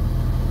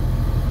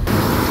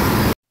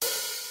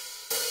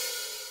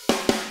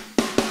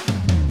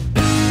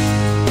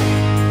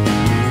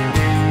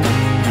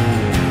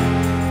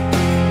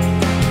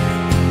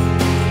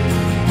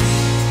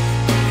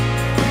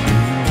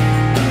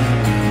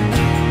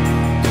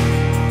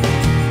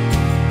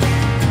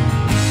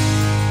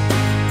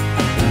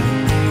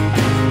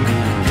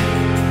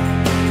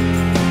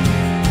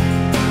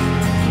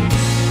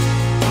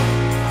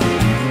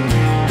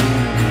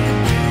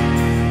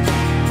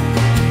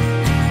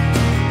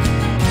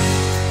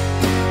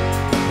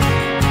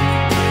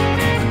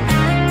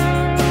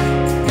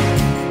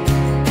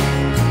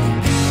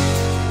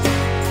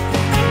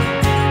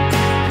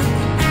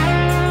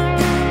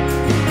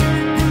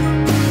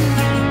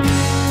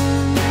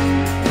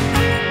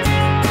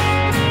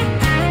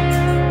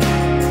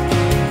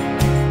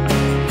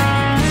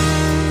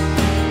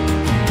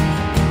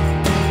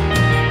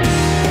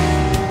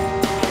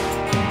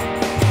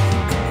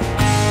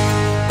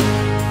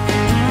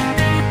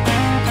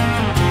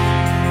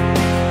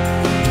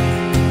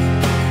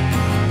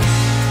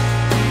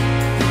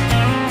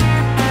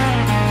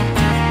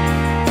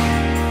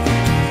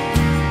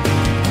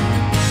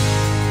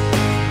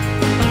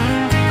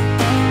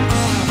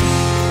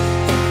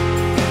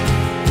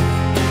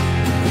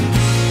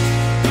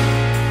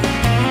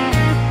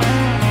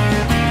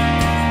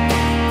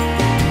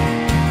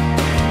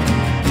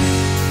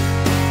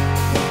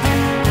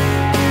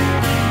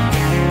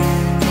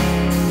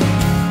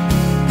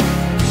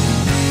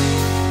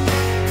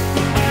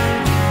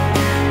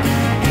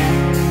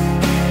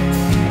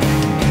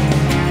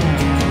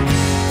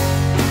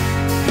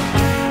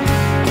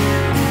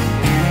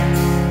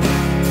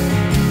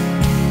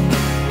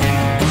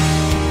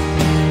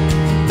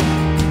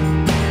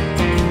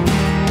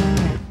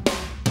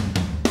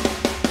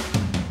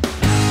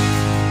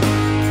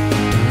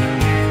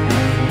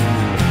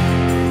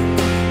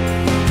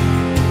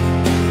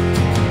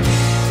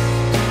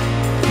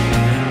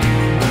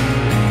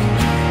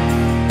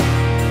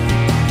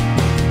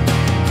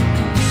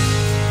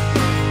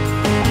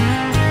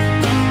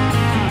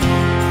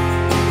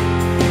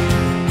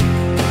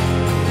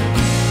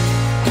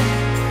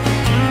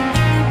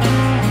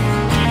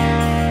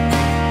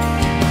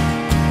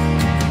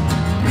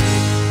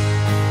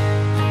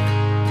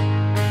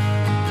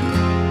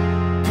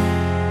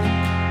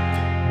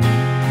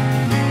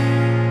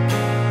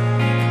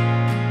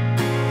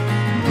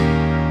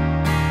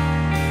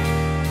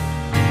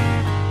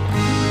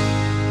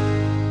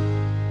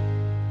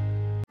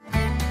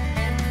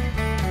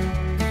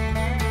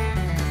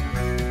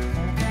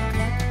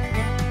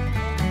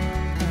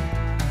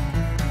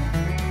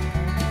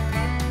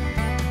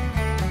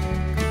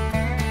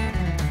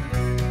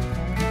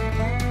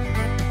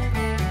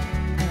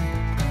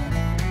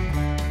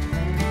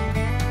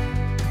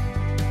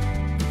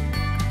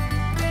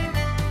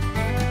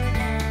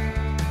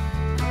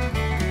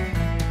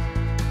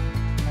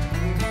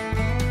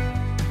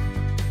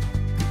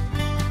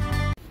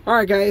 All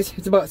right, guys,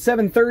 it's about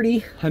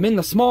 7:30. I'm in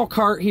the small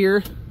cart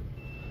here.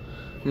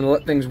 I'm gonna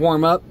let things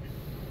warm up.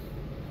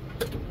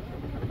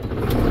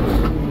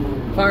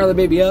 Fire the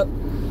baby up.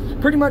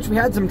 Pretty much we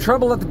had some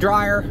trouble at the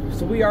dryer,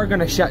 so we are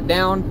gonna shut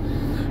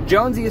down.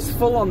 Jonesy is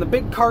full on the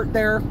big cart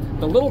there.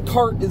 The little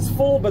cart is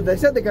full, but they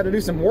said they gotta do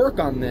some work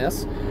on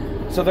this,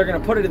 so they're gonna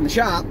put it in the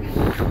shop.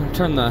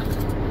 Turn the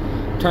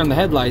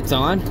headlights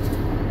on.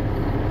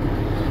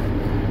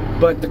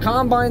 But the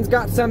combine's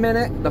got some in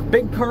it. The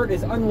big cart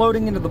is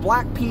unloading into the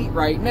black peat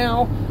right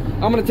now.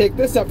 I'm gonna take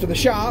this up to the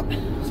shop.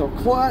 So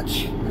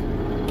clutch.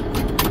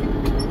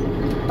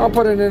 I'll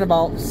put it in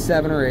about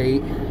 7 or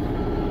 8.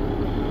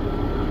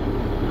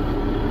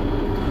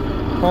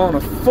 On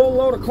a full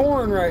load of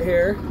corn right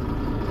here.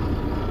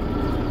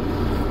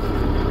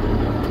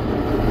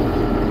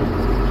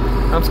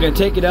 I'm just gonna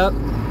take it up,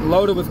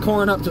 load it with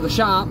corn up to the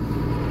shop.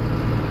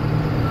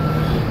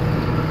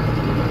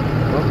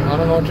 Well, I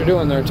don't know what you're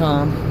doing there,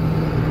 Tom.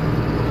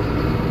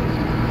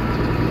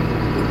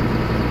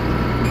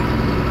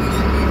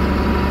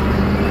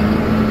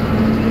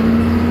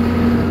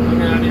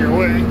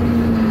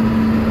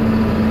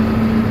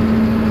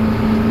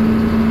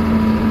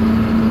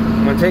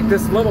 Take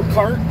this little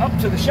cart up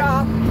to the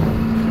shop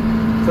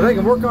so they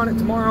can work on it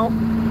tomorrow.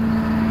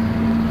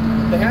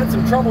 They had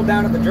some trouble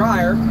down at the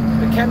dryer.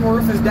 The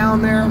Kenworth is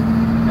down there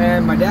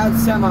and my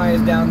dad's semi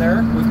is down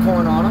there with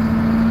corn on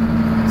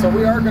them. So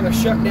we are going to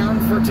shut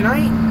down for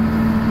tonight.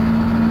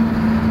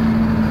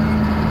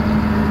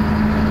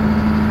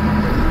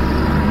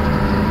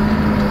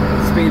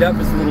 Speed up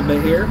just a little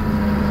bit here.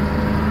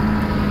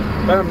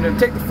 But I'm going to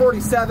take the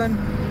 47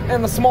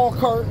 and the small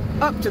cart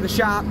up to the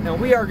shop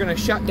and we are going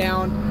to shut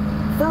down.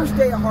 First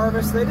day of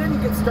harvest. They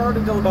didn't get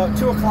started till about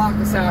 2 o'clock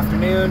this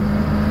afternoon.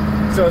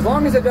 So as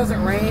long as it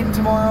doesn't rain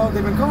tomorrow,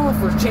 they've been calling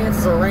for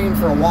chances of rain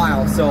for a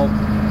while. So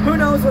who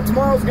knows what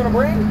tomorrow's gonna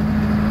bring?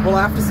 We'll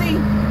have to see.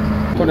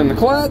 Put in the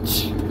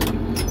clutch.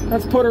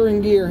 Let's put her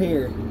in gear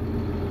here.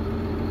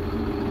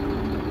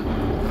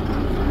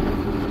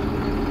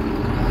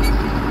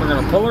 We're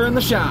gonna pull her in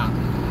the shop.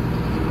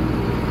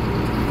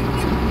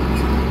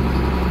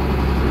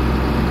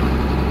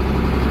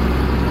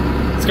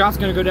 Scott's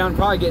gonna go down and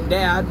probably get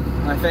Dad,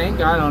 I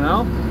think. I don't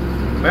know.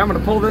 But I'm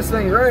gonna pull this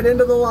thing right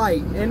into the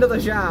light, into the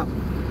shop,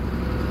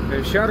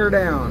 and shut her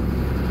down.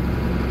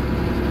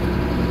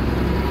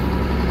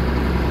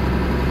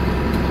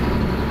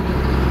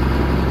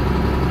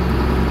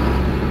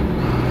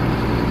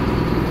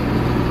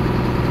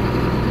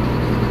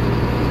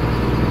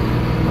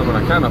 I'm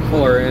gonna kind of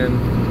pull her in,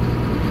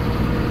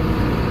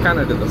 kind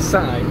of to the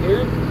side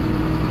here.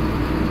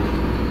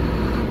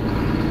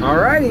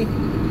 Alrighty.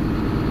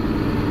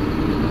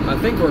 I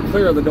think we're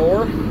clear of the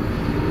door.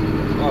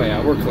 Oh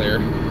yeah, we're clear.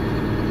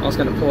 I was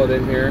gonna pull it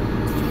in here,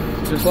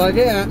 just like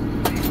that.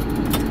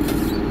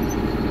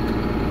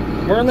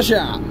 We're in the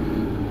shop.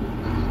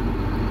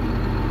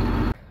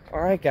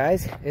 All right,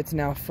 guys, it's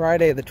now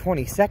Friday the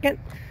 22nd.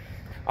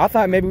 I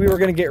thought maybe we were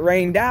gonna get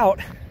rained out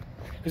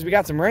because we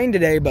got some rain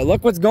today, but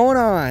look what's going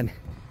on.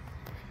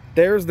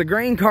 There's the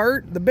grain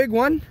cart, the big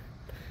one,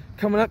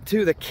 coming up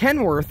to the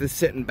Kenworth is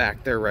sitting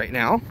back there right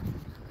now.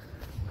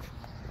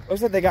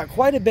 Looks like they got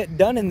quite a bit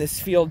done in this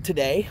field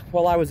today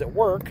while I was at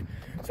work.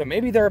 So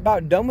maybe they're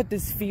about done with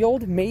this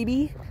field,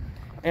 maybe.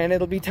 And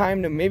it'll be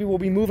time to, maybe we'll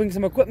be moving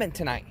some equipment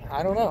tonight.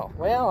 I don't know.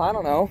 Well, I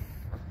don't know.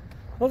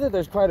 Looks like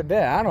there's quite a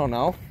bit. I don't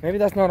know. Maybe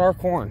that's not our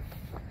corn.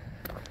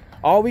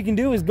 All we can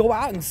do is go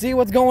out and see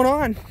what's going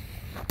on.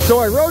 So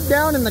I rode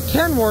down in the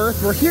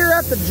Kenworth. We're here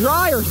at the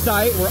dryer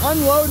site. We're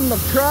unloading the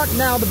truck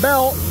now, the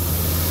belt.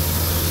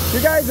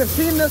 You guys have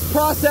seen this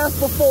process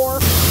before.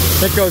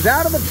 It goes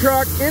out of the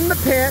truck, in the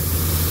pit,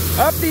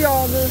 up the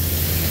auger,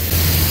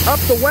 up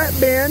the wet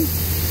bin,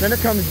 then it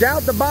comes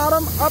down the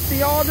bottom, up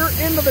the auger,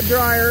 into the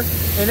dryer,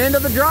 and into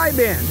the dry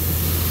bin.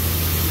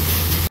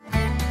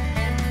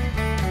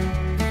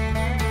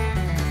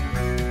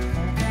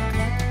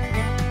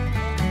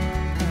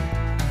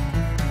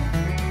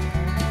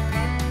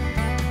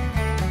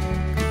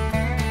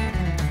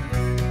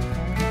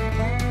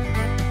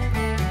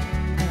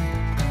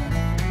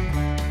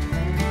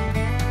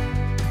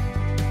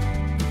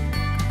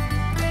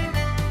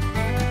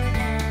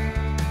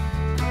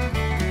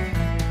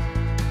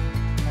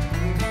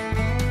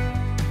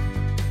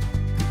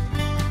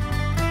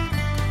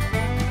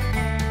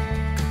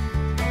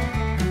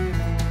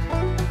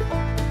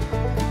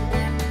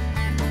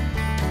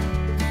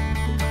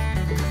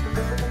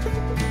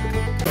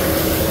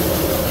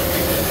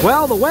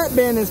 Well, the wet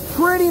bin is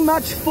pretty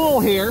much full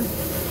here.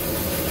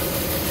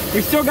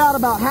 We've still got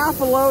about half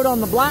a load on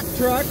the black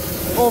truck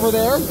over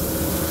there.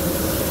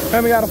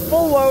 And we got a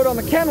full load on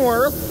the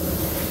Kenworth.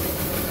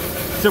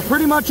 So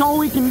pretty much all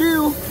we can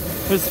do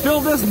is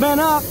fill this bin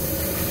up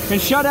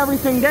and shut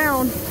everything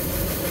down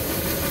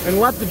and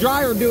let the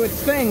dryer do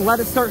its thing. Let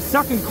it start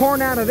sucking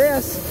corn out of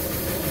this,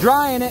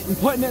 drying it and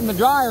putting it in the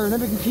dryer, and then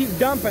we can keep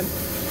dumping.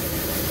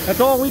 That's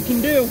all we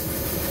can do.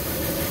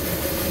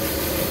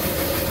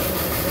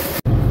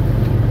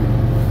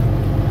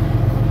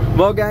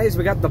 Well guys,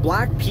 we got the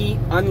black peat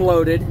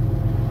unloaded.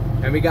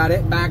 and we got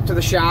it back to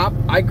the shop.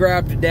 I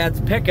grabbed Dad's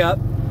pickup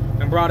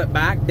and brought it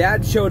back.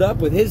 Dad showed up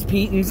with his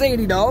Pete and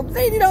Zadie Dog.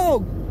 Zadie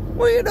Dog,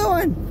 what are you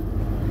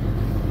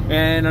doing?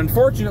 And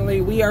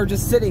unfortunately, we are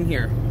just sitting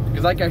here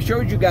because, like I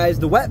showed you guys,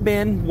 the wet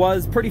bin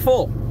was pretty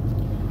full.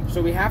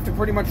 So we have to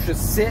pretty much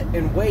just sit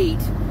and wait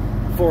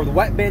for the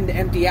wet bin to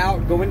empty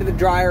out, go into the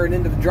dryer and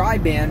into the dry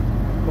bin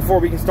before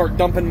we can start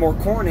dumping more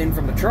corn in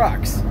from the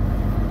trucks.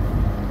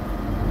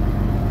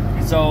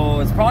 So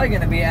it's probably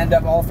going to be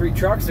all 3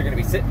 trucks are going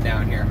to be sitting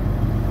down here.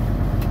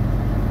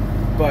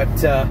 But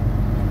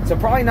so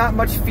probably not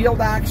much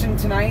field action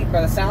tonight.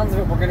 By the sounds of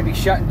it, we're going to be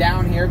shutting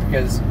down here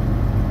because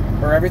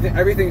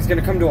everything's going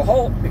to come to a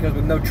halt, because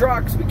with no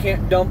trucks we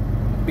can't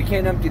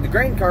empty the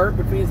grain cart,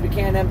 which means we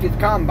can't empty the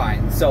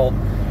combine. So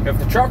if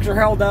the trucks are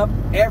held up,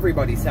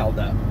 everybody's held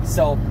up.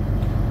 So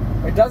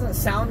it doesn't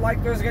sound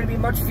like there's going to be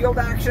much field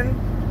action.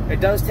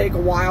 It does take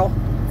a while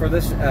for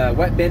this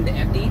wet bin to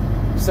empty,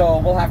 so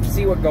we'll have to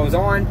see what goes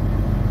on.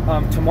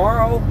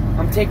 Tomorrow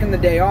I'm taking the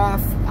day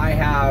off. I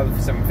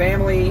have a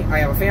family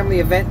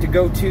event to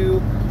go to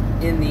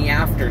in the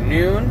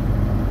afternoon,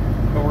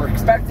 but we're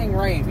expecting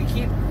rain.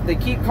 They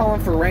keep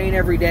calling for rain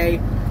every day,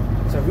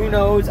 so who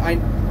knows.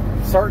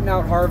 Starting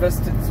out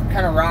harvest, it's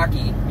kind of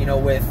rocky, you know,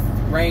 with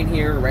rain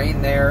here,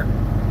 rain there.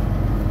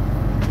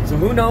 So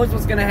who knows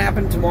what's going to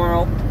happen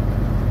tomorrow.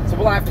 So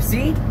we'll have to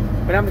see,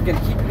 but I'm going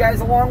to keep you guys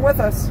along with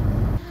us.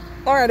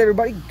 All right,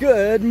 everybody,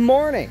 good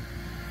morning.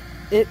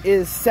 It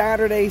is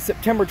Saturday,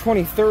 September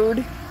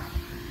 23rd.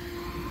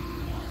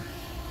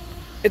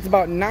 It's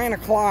about 9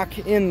 o'clock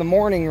in the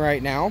morning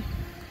right now.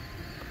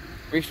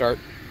 Restart.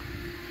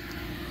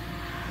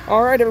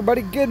 All right,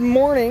 everybody, good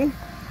morning.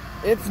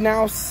 It's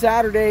now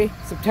Saturday,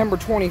 September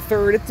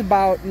 23rd. It's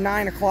about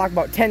 9 o'clock,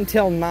 about 10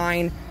 till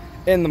 9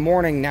 in the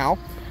morning now.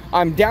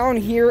 I'm down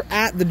here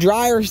at the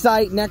dryer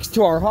site next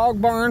to our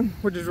hog barn,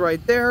 which is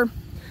right there.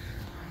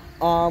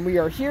 We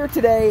are here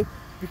today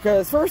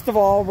because, first of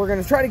all, we're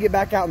going to try to get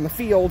back out in the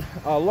field.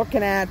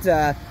 Looking at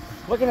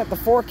the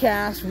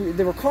forecast,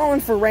 they were calling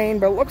for rain,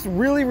 but it looks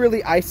really,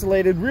 really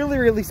isolated, really,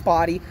 really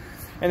spotty.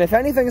 And if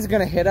anything is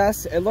going to hit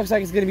us, it looks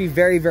like it's going to be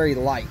very, very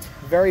light,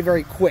 very,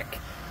 very quick.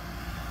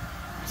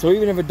 So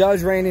even if it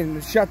does rain and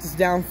it shuts us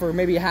down for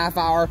maybe a half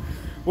hour,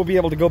 we'll be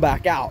able to go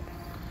back out.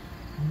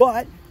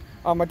 But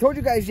I told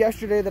you guys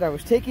yesterday that I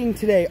was taking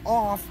today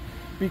off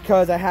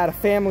because I had a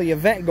family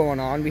event going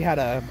on. We had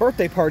a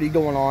birthday party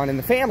going on in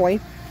the family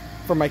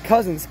for my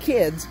cousin's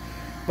kids.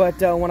 But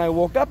when I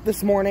woke up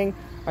this morning,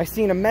 I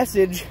seen a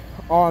message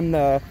on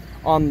the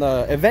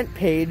event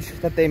page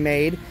that they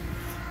made,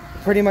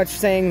 pretty much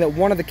saying that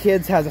one of the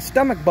kids has a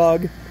stomach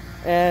bug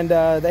and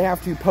they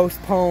have to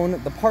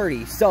postpone the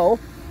party. So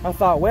I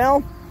thought,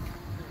 well,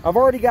 I've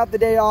already got the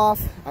day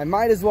off. I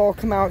might as well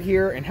come out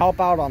here and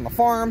help out on the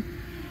farm.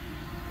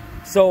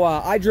 So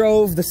I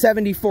drove the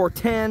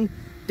 7410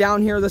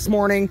 down here this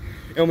morning,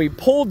 and we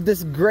pulled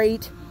this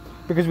grate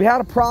because we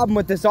had a problem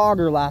with this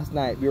auger last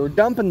night. We were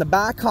dumping the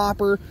back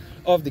hopper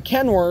of the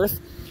Kenworth,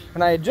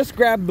 and I had just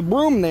grabbed the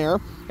broom there,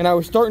 and I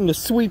was starting to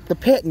sweep the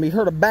pit, and we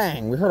heard a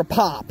bang, we heard a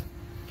pop.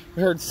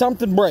 We heard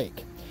something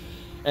break.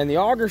 And the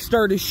auger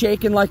started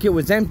shaking like it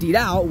was emptied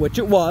out, which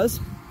it was.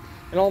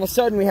 And all of a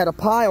sudden we had a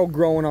pile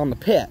growing on the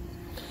pit.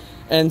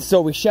 And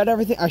so we shut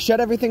everything, I shut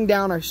everything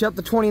down. I shut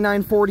the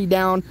 2940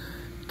 down,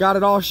 got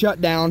it all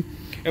shut down.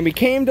 And we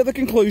came to the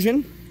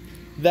conclusion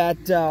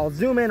that, I'll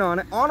zoom in on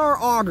it. On our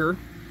auger,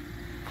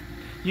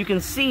 you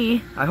can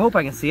see, I hope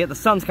I can see it, the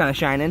sun's kind of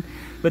shining.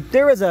 But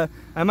there is I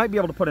might be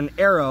able to put an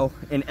arrow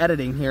in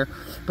editing here.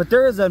 But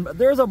there's a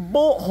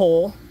bolt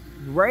hole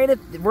right at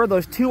where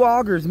those 2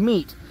 augers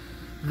meet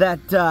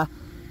that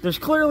there's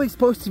clearly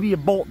supposed to be a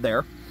bolt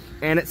there,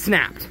 and it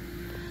snapped.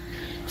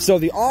 So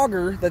the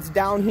auger that's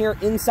down here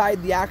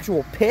inside the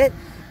actual pit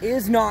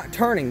is not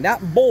turning.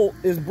 That bolt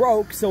is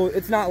broke, so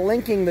it's not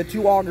linking the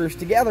 2 augers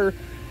together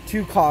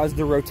to cause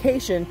the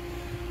rotation,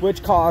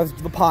 which caused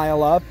the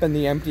pile up and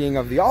the emptying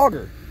of the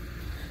auger.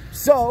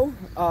 So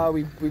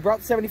we brought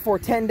the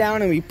 7410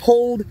 down and we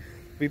pulled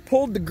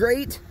the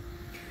grate,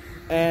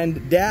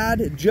 and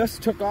Dad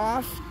just took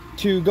off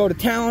to go to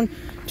town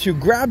to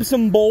grab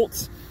some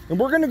bolts, and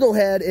we're gonna go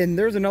ahead, and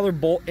there's another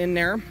bolt in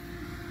there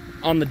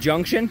on the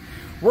junction.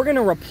 We're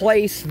gonna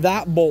replace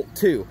that bolt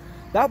too.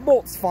 That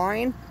bolt's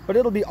fine, but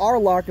it'll be our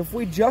luck if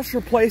we just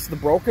replace the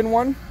broken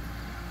one,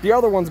 the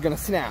other one's gonna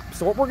snap.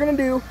 So what we're gonna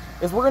do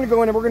is we're gonna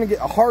go in and we're gonna get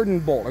a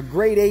hardened bolt, a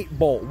grade 8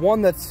 bolt,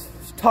 one that's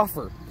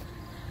tougher.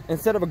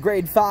 Instead of a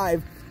grade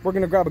 5, we're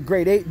gonna grab a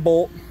grade 8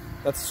 bolt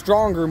that's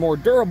stronger, more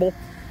durable,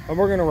 and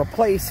we're gonna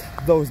replace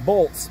those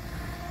bolts.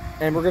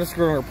 And we're just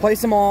gonna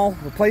replace them all,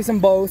 replace them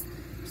both,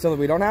 so that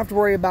we don't have to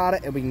worry about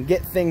it and we can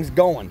get things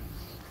going.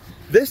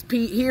 This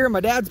peat here, my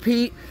dad's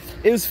peat,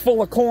 is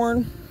full of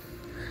corn,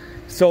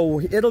 so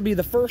it'll be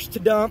the first to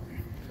dump.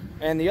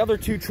 And the other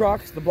 2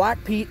 trucks, the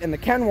Black Pete and the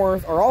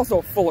Kenworth, are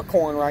also full of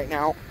corn right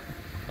now.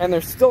 And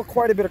there's still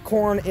quite a bit of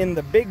corn in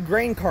the big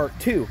grain cart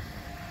too.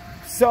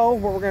 So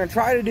what we're gonna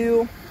try to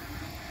do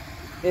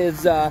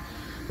is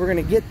we're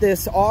gonna get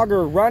this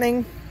auger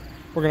running.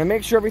 We're gonna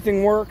make sure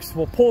everything works.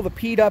 We'll pull the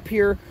peat up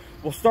here.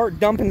 we'll start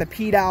dumping the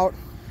peat out,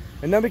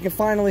 and then we can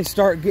finally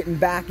start getting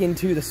back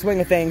into the swing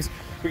of things.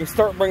 We can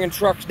start bringing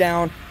trucks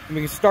down, and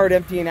we can start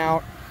emptying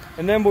out,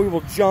 and then we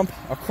will jump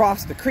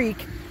across the creek.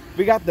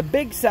 We got the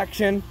big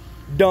section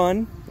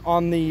done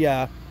on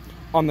the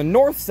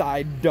north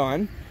side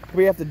done.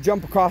 We have to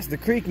jump across the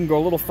creek and go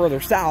a little further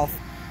south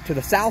to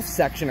the south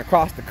section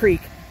across the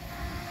creek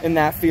in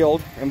that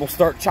field, and we'll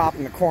start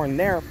chopping the corn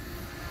there.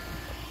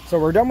 So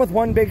we're done with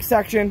one big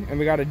section, and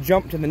we got to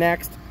jump to the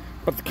next.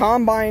 But the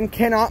combine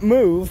cannot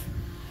move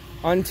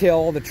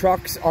until the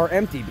trucks are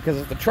empty, because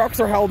if the trucks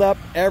are held up,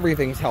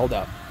 everything's held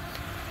up.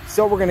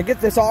 So we're going to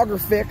get this auger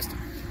fixed,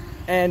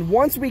 and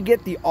once we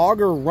get the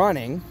auger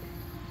running,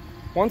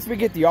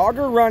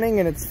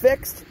 and it's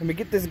fixed, and we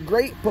get this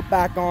grate put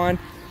back on,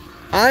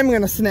 I'm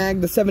going to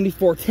snag the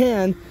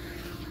 7410,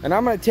 and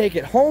I'm going to take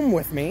it home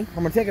with me.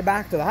 I'm going to take it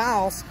back to the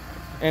house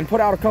and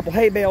put out a couple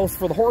hay bales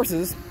for the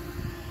horses.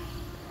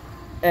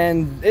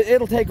 And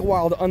it'll take a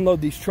while to unload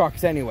these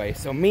trucks anyway.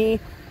 So me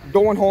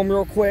going home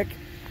real quick,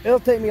 it'll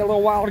take me a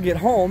little while to get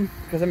home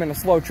because I'm in a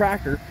slow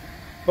tractor.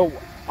 But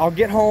I'll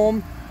get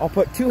home, I'll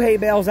put 2 hay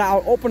bales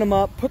out, open them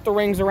up, put the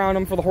rings around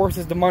them for the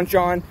horses to munch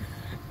on,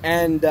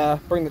 and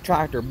bring the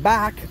tractor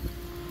back.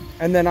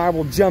 And then I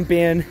will jump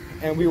in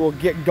and we will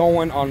get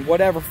going on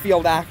whatever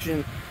field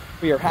action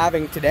we are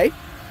having today.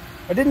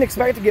 I didn't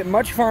expect to get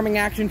much farming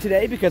action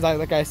today because,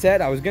 like I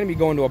said, I was going to be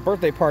going to a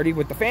birthday party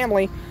with the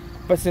family.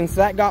 But since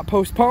that got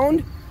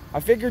postponed, I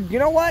figured, you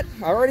know what?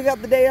 I already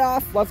got the day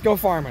off. Let's go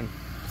farming.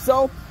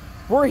 So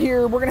we're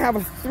here. We're going to have a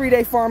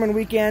 3-day farming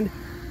weekend.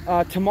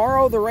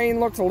 Tomorrow, the rain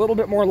looks a little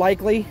bit more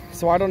likely.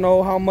 So I don't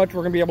know how much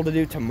we're going to be able to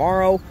do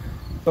tomorrow.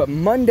 But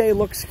Monday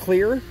looks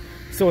clear.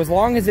 So as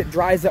long as it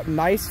dries up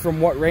nice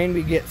from what rain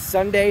we get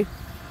Sunday,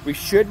 we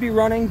should be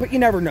running. But you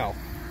never know.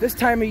 This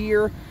time of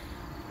year,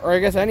 or I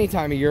guess any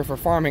time of year for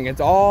farming, it's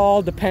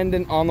all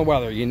dependent on the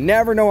weather. You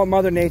never know what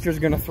Mother Nature's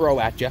going to throw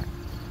at you.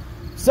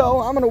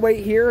 So I'm going to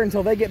wait here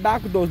until they get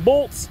back with those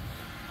bolts.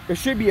 There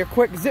should be a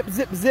quick zip,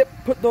 zip, zip,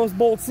 put those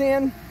bolts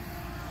in,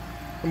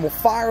 and we'll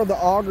fire the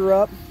auger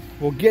up.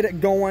 We'll get it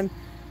going.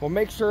 We'll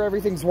make sure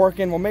everything's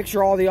working. We'll make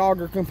sure all the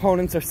auger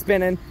components are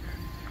spinning.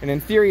 And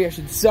in theory, I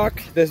should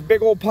suck this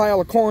big old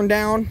pile of corn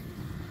down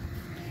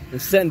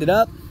and send it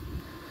up.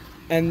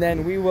 And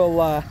then we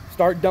will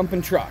start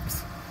dumping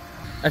trucks.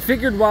 I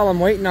figured while I'm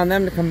waiting on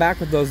them to come back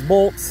with those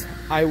bolts,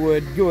 I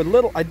would do a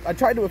little, I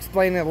tried to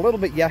explain it a little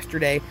bit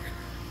yesterday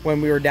when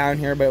we were down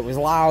here, but it was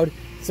loud.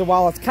 So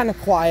while it's kind of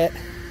quiet,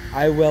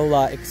 I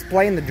will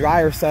explain the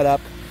dryer setup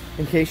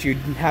in case you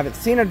haven't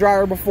seen a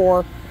dryer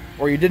before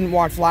or you didn't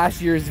watch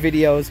last year's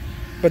videos.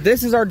 But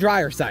this is our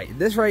dryer site.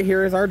 This right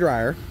here is our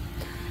dryer.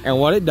 And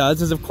what it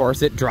does is, of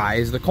course, it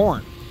dries the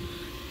corn.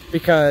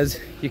 Because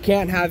you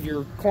can't have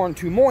your corn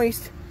too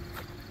moist.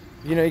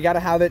 You know, you got to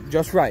have it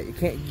just right.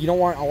 You don't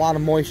want a lot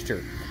of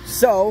moisture.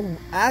 So,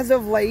 as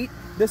of late,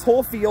 this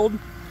whole field,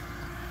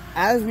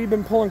 as we've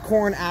been pulling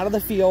corn out of the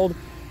field,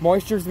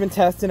 moisture's been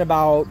testing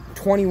about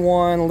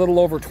 21, a little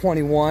over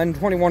 21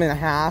 and a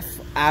half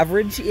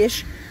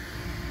average-ish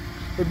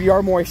would be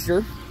our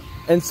moisture.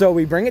 And so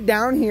we bring it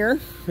down here,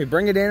 we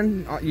bring it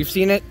in, you've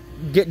seen it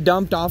get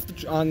dumped off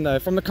from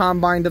the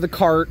combine to the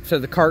cart to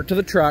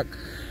the truck.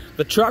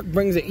 The truck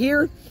brings it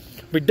here,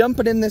 we dump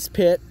it in this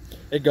pit,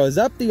 it goes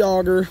up the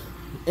auger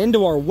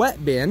into our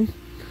wet bin.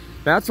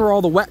 That's where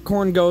all the wet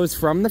corn goes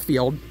from the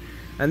field.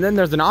 And then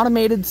there's an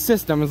automated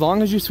system, as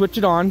long as you switch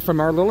it on from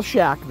our little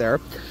shack there.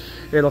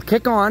 It'll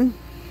kick on,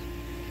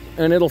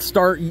 and it'll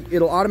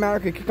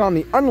automatically kick on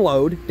the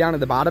unload down at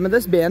the bottom of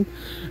this bin,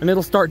 and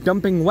it'll start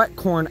dumping wet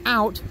corn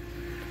out.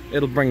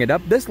 It'll bring it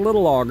up this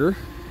little auger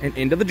and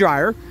into the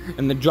dryer,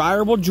 and the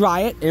dryer will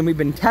dry it, and we've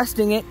been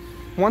testing it.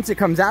 Once it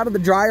comes out of the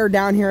dryer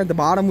down here at the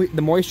bottom,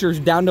 the moisture is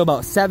down to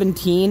about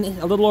 17,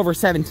 a little over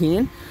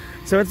 17.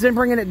 So it's been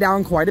bringing it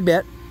down quite a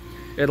bit.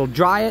 It'll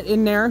dry it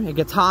in there, it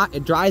gets hot,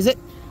 it dries it,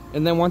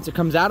 and then once it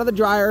comes out of the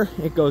dryer,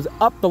 it goes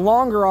up the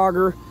longer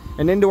auger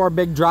and into our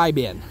big dry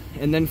bin.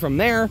 And then from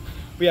there,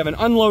 we have an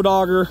unload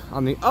auger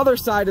on the other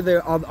side of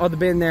the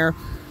bin there,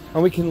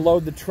 and we can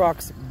load the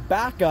trucks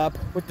back up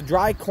with the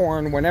dry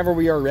corn whenever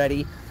we are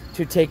ready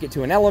to take it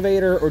to an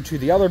elevator or to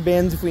the other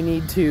bins if we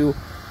need to,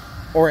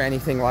 or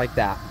anything like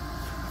that.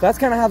 So that's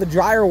kind of how the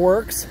dryer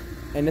works,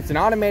 and it's an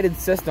automated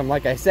system,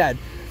 like I said.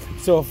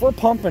 So if we're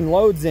pumping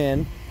loads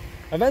in,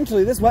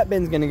 eventually this wet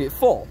bin's gonna get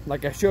full,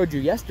 like I showed you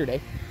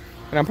yesterday.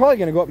 And I'm probably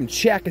gonna go up and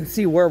check and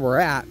see where we're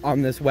at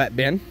on this wet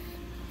bin.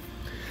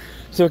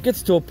 So it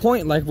gets to a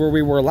point like where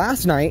we were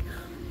last night,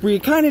 where you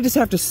kind of just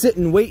have to sit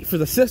and wait for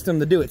the system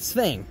to do its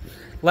thing.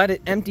 Let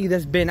it empty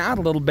this bin out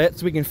a little bit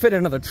so we can fit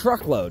another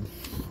truckload.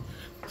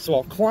 So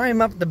I'll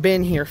climb up the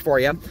bin here for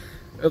you.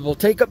 We'll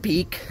take a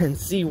peek and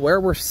see where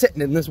we're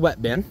sitting in this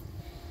wet bin.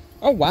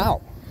 Oh,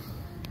 wow.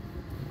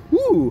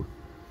 Woo!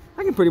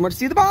 I can pretty much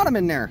see the bottom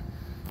in there.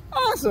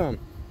 Awesome!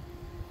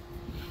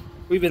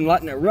 We've been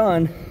letting it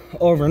run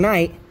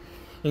overnight.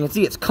 You can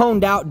see it's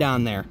coned out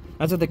down there.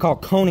 That's what they call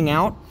coning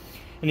out.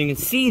 And you can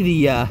see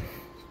the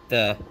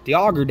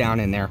auger down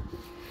in there.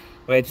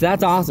 Which,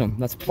 that's awesome.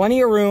 That's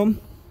plenty of room.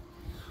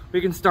 we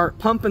can start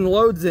pumping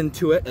loads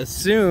into it as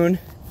soon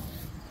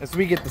as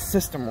we get the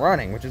system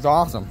running, which is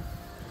awesome.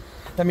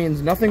 That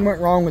means nothing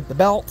went wrong with the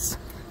belts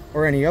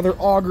or any other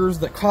augers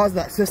that caused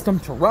that system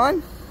to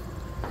run.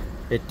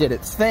 It did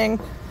its thing,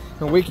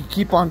 and we can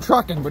keep on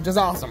trucking, which is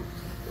awesome.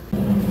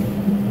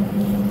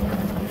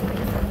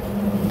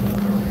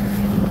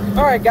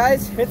 All right,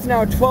 guys, it's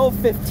now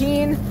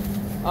 12:15.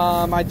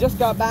 I just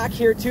got back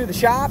here to the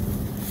shop.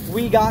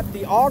 We got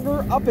the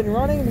auger up and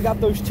running. We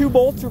got those 2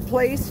 bolts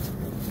replaced.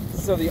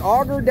 So the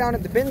auger down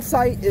at the bin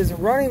site is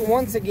running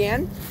once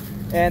again.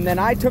 And then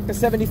I took the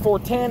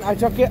 7410, I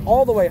took it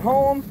all the way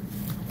home,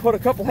 put a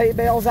couple hay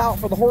bales out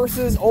for the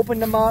horses,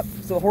 opened them up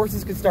so the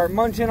horses could start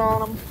munching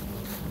on them.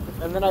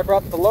 And then I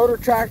brought the loader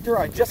tractor.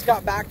 I just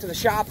got back to the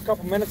shop a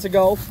couple minutes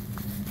ago,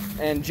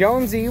 and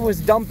Jonesy was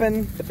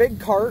dumping the big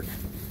cart,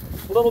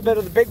 a little bit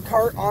of the big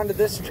cart onto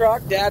this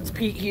truck. Dad's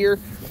Pete here.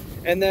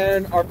 And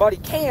then our buddy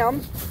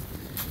Cam,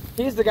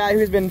 he's the guy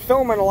who's been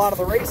filming a lot of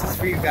the races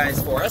for you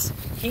guys for us.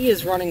 He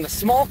is running the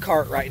small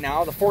cart right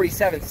now, the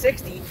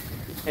 4760,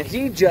 and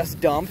he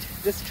just dumped.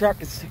 This truck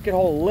can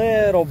hold a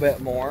little bit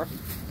more,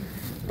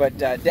 but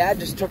Dad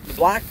just took the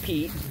Black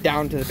Pete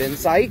down to the bin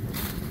site,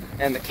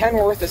 and the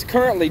Kenworth is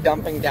currently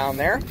dumping down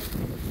there.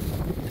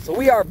 So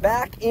we are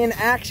back in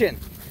action.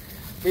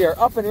 We are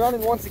up and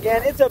running once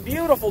again. It's a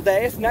beautiful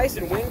day. It's nice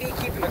and windy,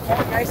 keeping the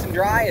corn nice and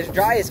dry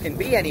as can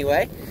be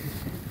anyway.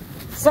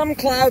 Some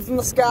clouds in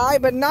the sky,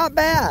 but not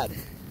bad.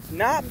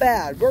 Not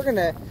bad.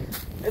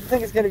 I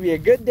think it's gonna be a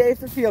good day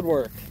for field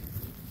work.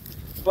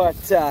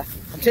 But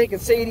I'm taking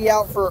Sadie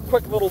out for a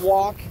quick little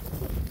walk.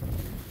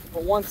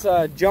 But once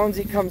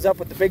Jonesy comes up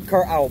with the big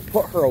cart, I will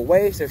put her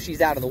away so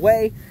she's out of the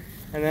way.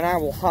 And then I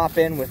will hop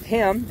in with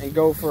him and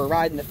go for a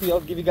ride in the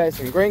field, give you guys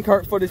some grain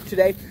cart footage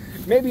today.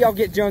 Maybe I'll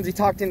get Jonesy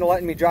talked into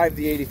letting me drive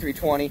the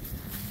 8320.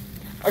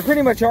 I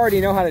pretty much already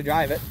know how to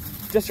drive it,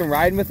 just from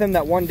riding with him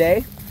that one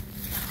day.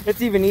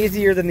 It's even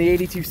easier than the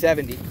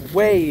 8270,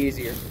 way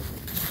easier.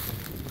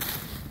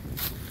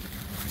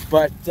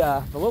 But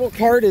the little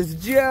cart is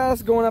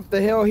just going up the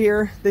hill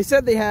here. They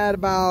said they had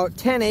about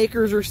 10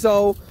 acres or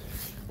so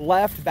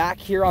left back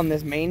here on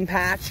this main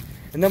patch,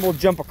 and then we'll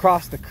jump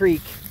across the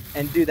creek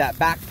and do that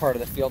back part of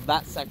the field,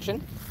 that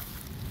section.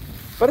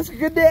 But it's a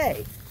good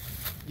day.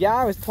 Yeah,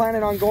 I was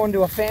planning on going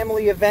to a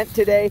family event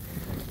today,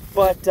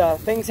 but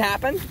things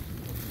happened,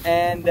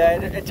 and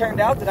it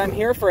turned out that I'm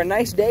here for a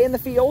nice day in the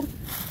field,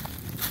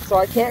 so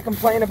I can't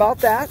complain about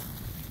that.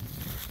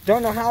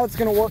 Don't know how it's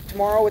going to work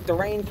tomorrow with the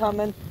rain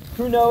coming.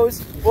 Who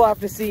knows? We'll have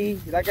to see.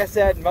 Like I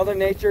said, Mother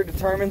Nature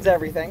determines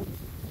everything.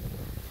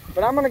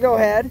 But I'm going to go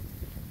ahead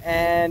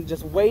and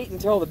just wait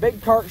until the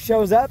big cart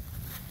shows up,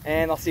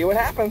 and I'll see what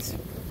happens.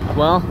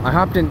 Well, I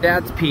hopped in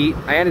Dad's Pete.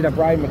 I ended up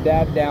riding my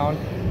dad down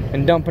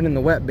and dumping in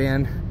the wet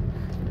bin.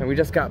 And we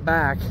just got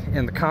back,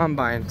 and the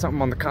combine,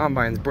 something on the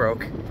combine's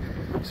broke.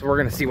 So we're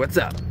going to see what's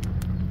up.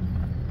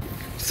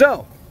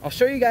 So, I'll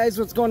show you guys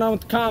what's going on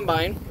with the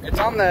combine. It's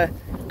on the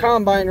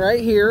combine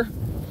right here.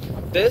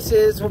 This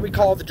is what we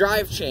call the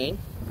drive chain.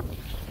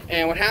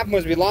 And what happened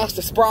was we lost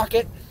a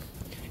sprocket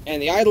and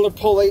the idler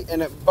pulley,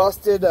 and it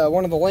busted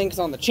one of the links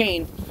on the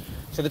chain.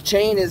 So the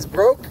chain is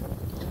broke.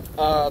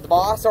 The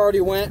boss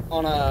already went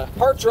on a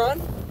parts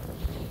run.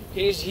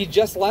 He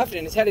just left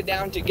and is headed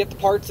down to get the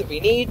parts that we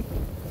need.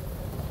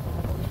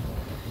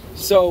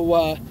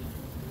 So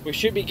we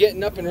should be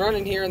getting up and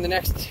running here in the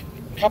next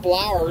couple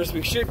hours.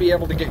 We should be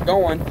able to get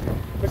going.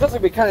 But this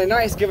would be kind of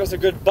nice, give us a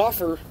good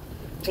buffer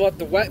to let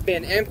the wet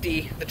bin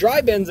empty. The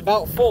dry bin's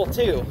about full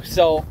too,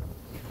 so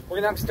we're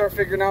gonna have to start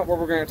figuring out where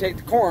we're gonna take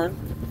the corn.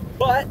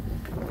 But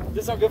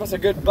this will give us a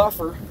good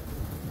buffer.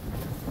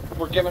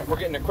 We're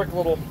getting a quick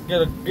little,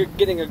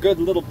 getting a good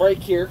little break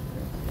here,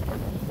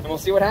 and we'll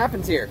see what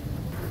happens here.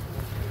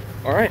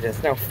 All right,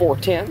 it's now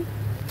 4:10.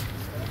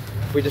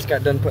 We just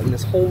got done putting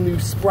this whole new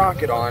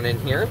sprocket on in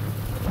here.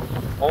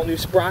 All new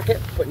sprocket,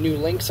 put new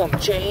links on the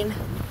chain.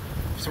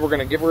 So we're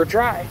gonna give her a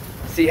try,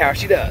 see how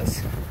she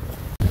does.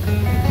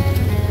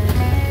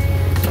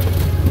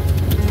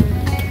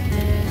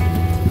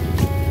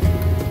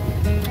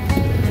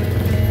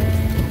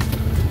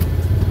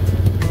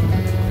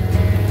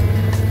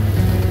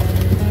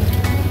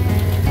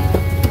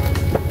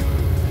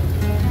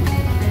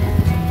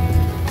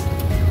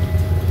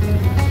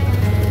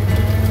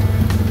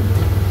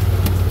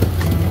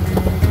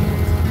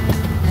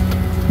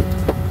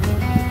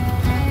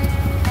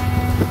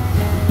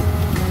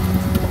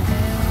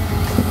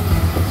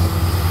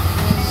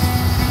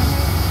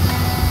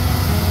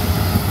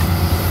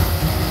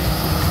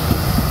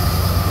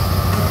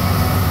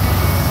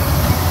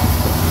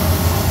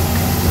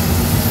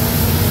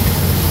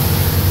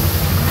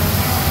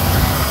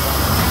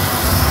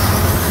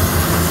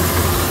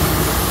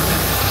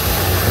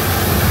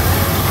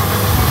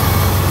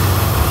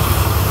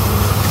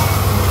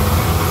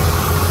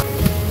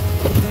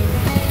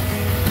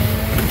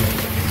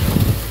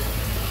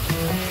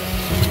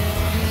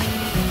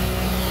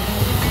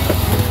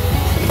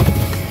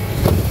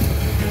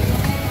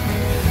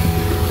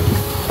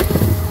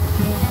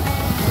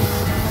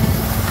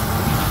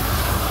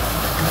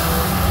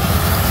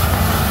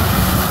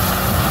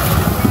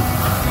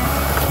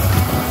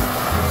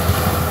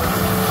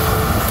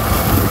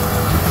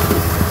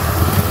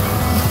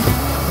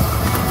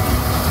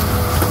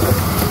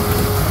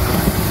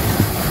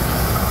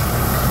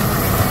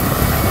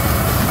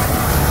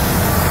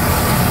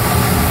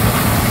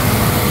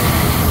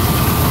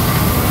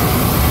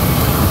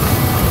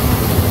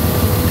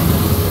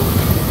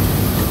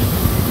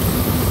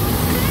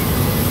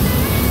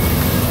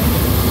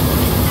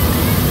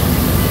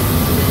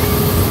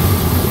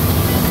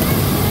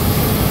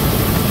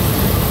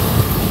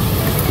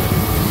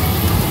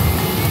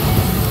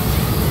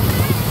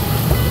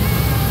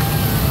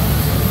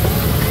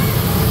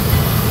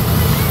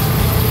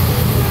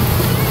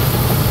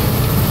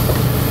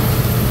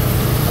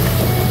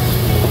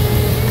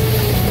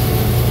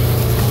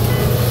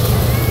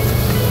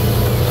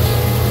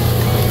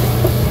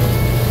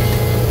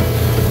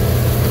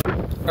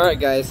 Alright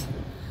guys,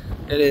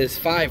 it is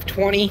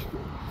 5:20.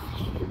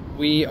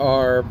 We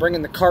are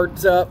bringing the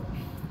carts up,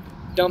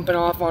 dumping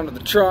off onto the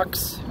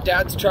trucks.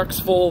 Dad's truck's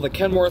full, the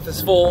Kenworth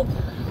is full,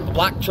 the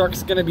black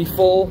truck's gonna be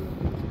full.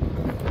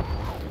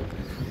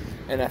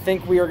 And I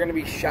think we are gonna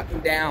be shutting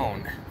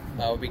down.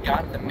 We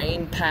got the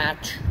main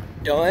patch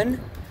done.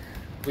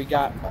 We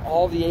got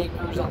all the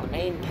acres on the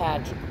main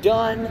patch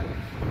done.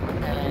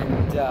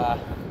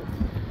 And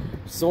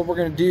so what we're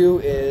gonna do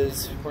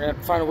is we're gonna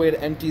have to find a way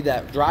to empty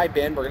that dry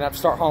bin. We're gonna have to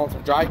start hauling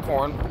some dry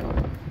corn,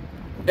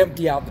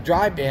 empty out the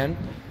dry bin,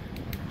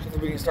 so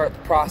that we can start the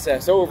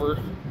process over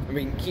and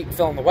we can keep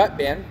filling the wet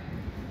bin.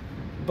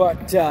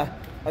 But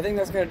I think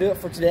that's gonna do it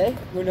for today.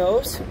 Who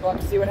knows? We'll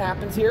have to see what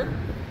happens here.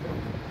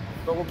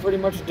 But we're pretty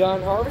much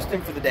done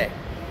harvesting for the day.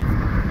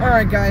 All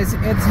right, guys,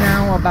 it's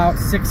now about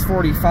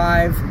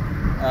 6:45.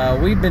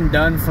 We've been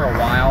done for a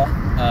while.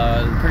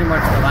 Pretty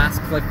much the last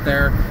clip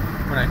there,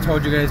 when I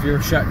told you guys we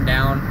were shutting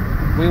down,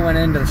 we went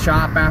into the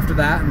shop after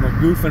that and we're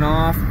goofing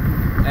off,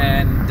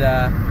 and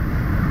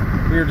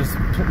we were just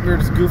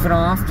goofing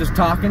off, just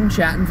talking,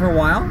 chatting for a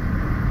while.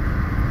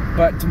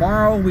 But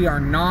tomorrow we are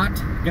not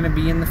going to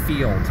be in the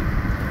field.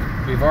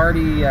 We've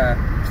already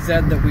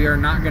said that we are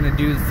not going to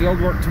do the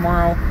field work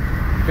tomorrow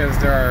because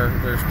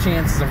there's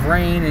chances of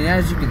rain, and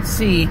as you can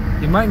see,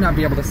 you might not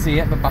be able to see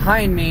it, but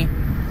behind me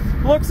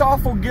looks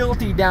awful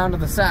guilty down to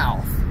the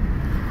south.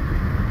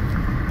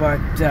 But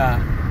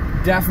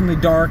definitely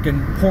dark and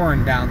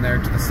pouring down there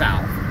to the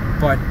south.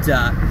 But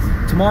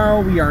tomorrow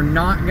we are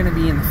not going to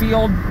be in the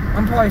field.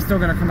 I'm probably still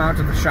going to come out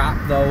to the shop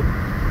though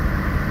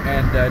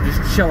and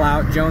just chill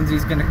out.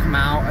 Jonesy's going to come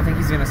out. I think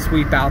he's going to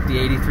sweep out the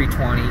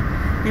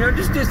 8320. You know,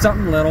 just do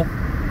something little.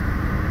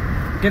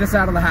 Get us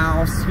out of the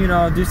house, you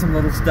know, do some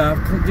little stuff,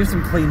 do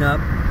some cleanup.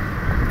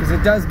 Because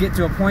it does get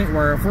to a point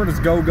where if we're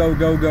just go,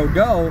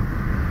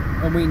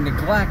 and we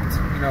neglect,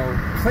 you know,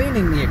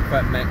 cleaning the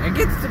equipment, it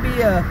gets to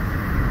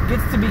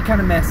be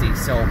kind of messy.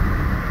 So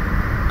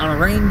on a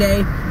rain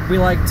day, we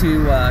like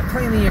to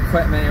clean the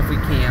equipment if we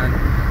can,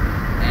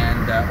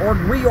 and or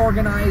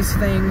reorganize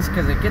things,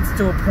 because it gets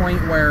to a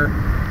point where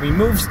we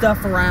move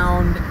stuff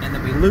around and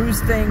then we lose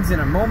things in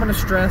a moment of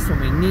stress when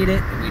we need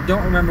it and we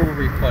don't remember where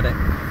we put it.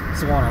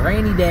 So on a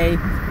rainy day,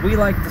 we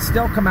like to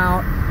still come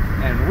out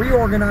and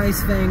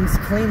reorganize things,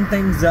 clean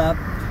things up,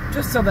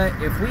 just so that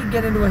if we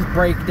get into a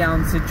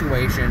breakdown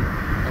situation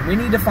and we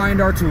need to find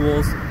our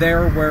tools,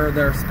 they're where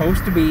they're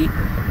supposed to be,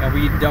 and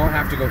we don't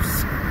have to go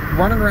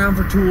running around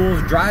for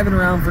tools, driving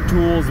around for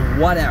tools,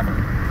 whatever.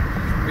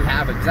 We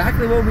have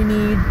exactly what we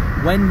need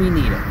when we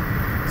need it.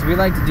 So we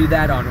like to do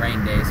that on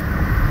rain days.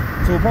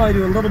 So we'll probably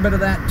do a little bit of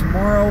that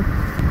tomorrow.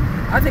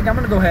 I think I'm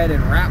going to go ahead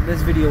and wrap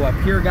this video up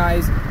here,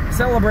 guys.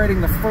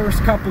 Celebrating the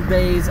first couple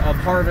days of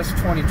Harvest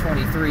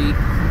 2023.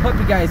 Hope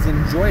you guys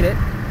enjoyed it.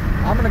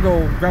 I'm going to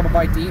go grab a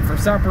bite to eat for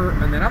supper,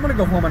 and then I'm going to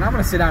go home and I'm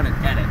going to sit down and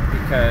edit,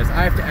 because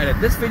I have to edit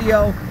this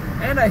video,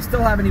 and I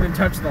still haven't even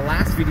touched the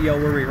last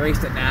video where we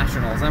raced at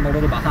Nationals. I'm a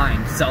little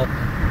behind, so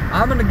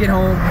I'm going to get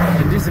home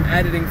and do some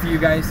editing for you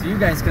guys so you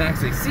guys can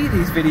actually see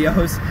these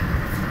videos.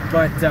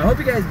 But I hope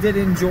you guys did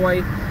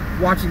enjoy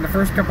watching the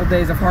first couple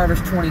days of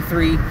Harvest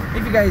 23.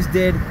 If you guys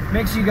did,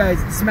 make sure you guys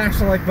smash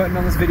the like button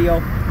on this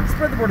video.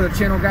 Spread the word of the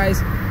channel, guys.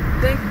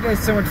 Thank you guys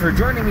so much for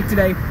joining me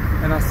today,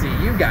 and I'll see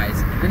you guys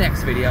in the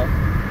next video.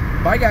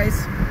 Bye,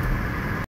 guys.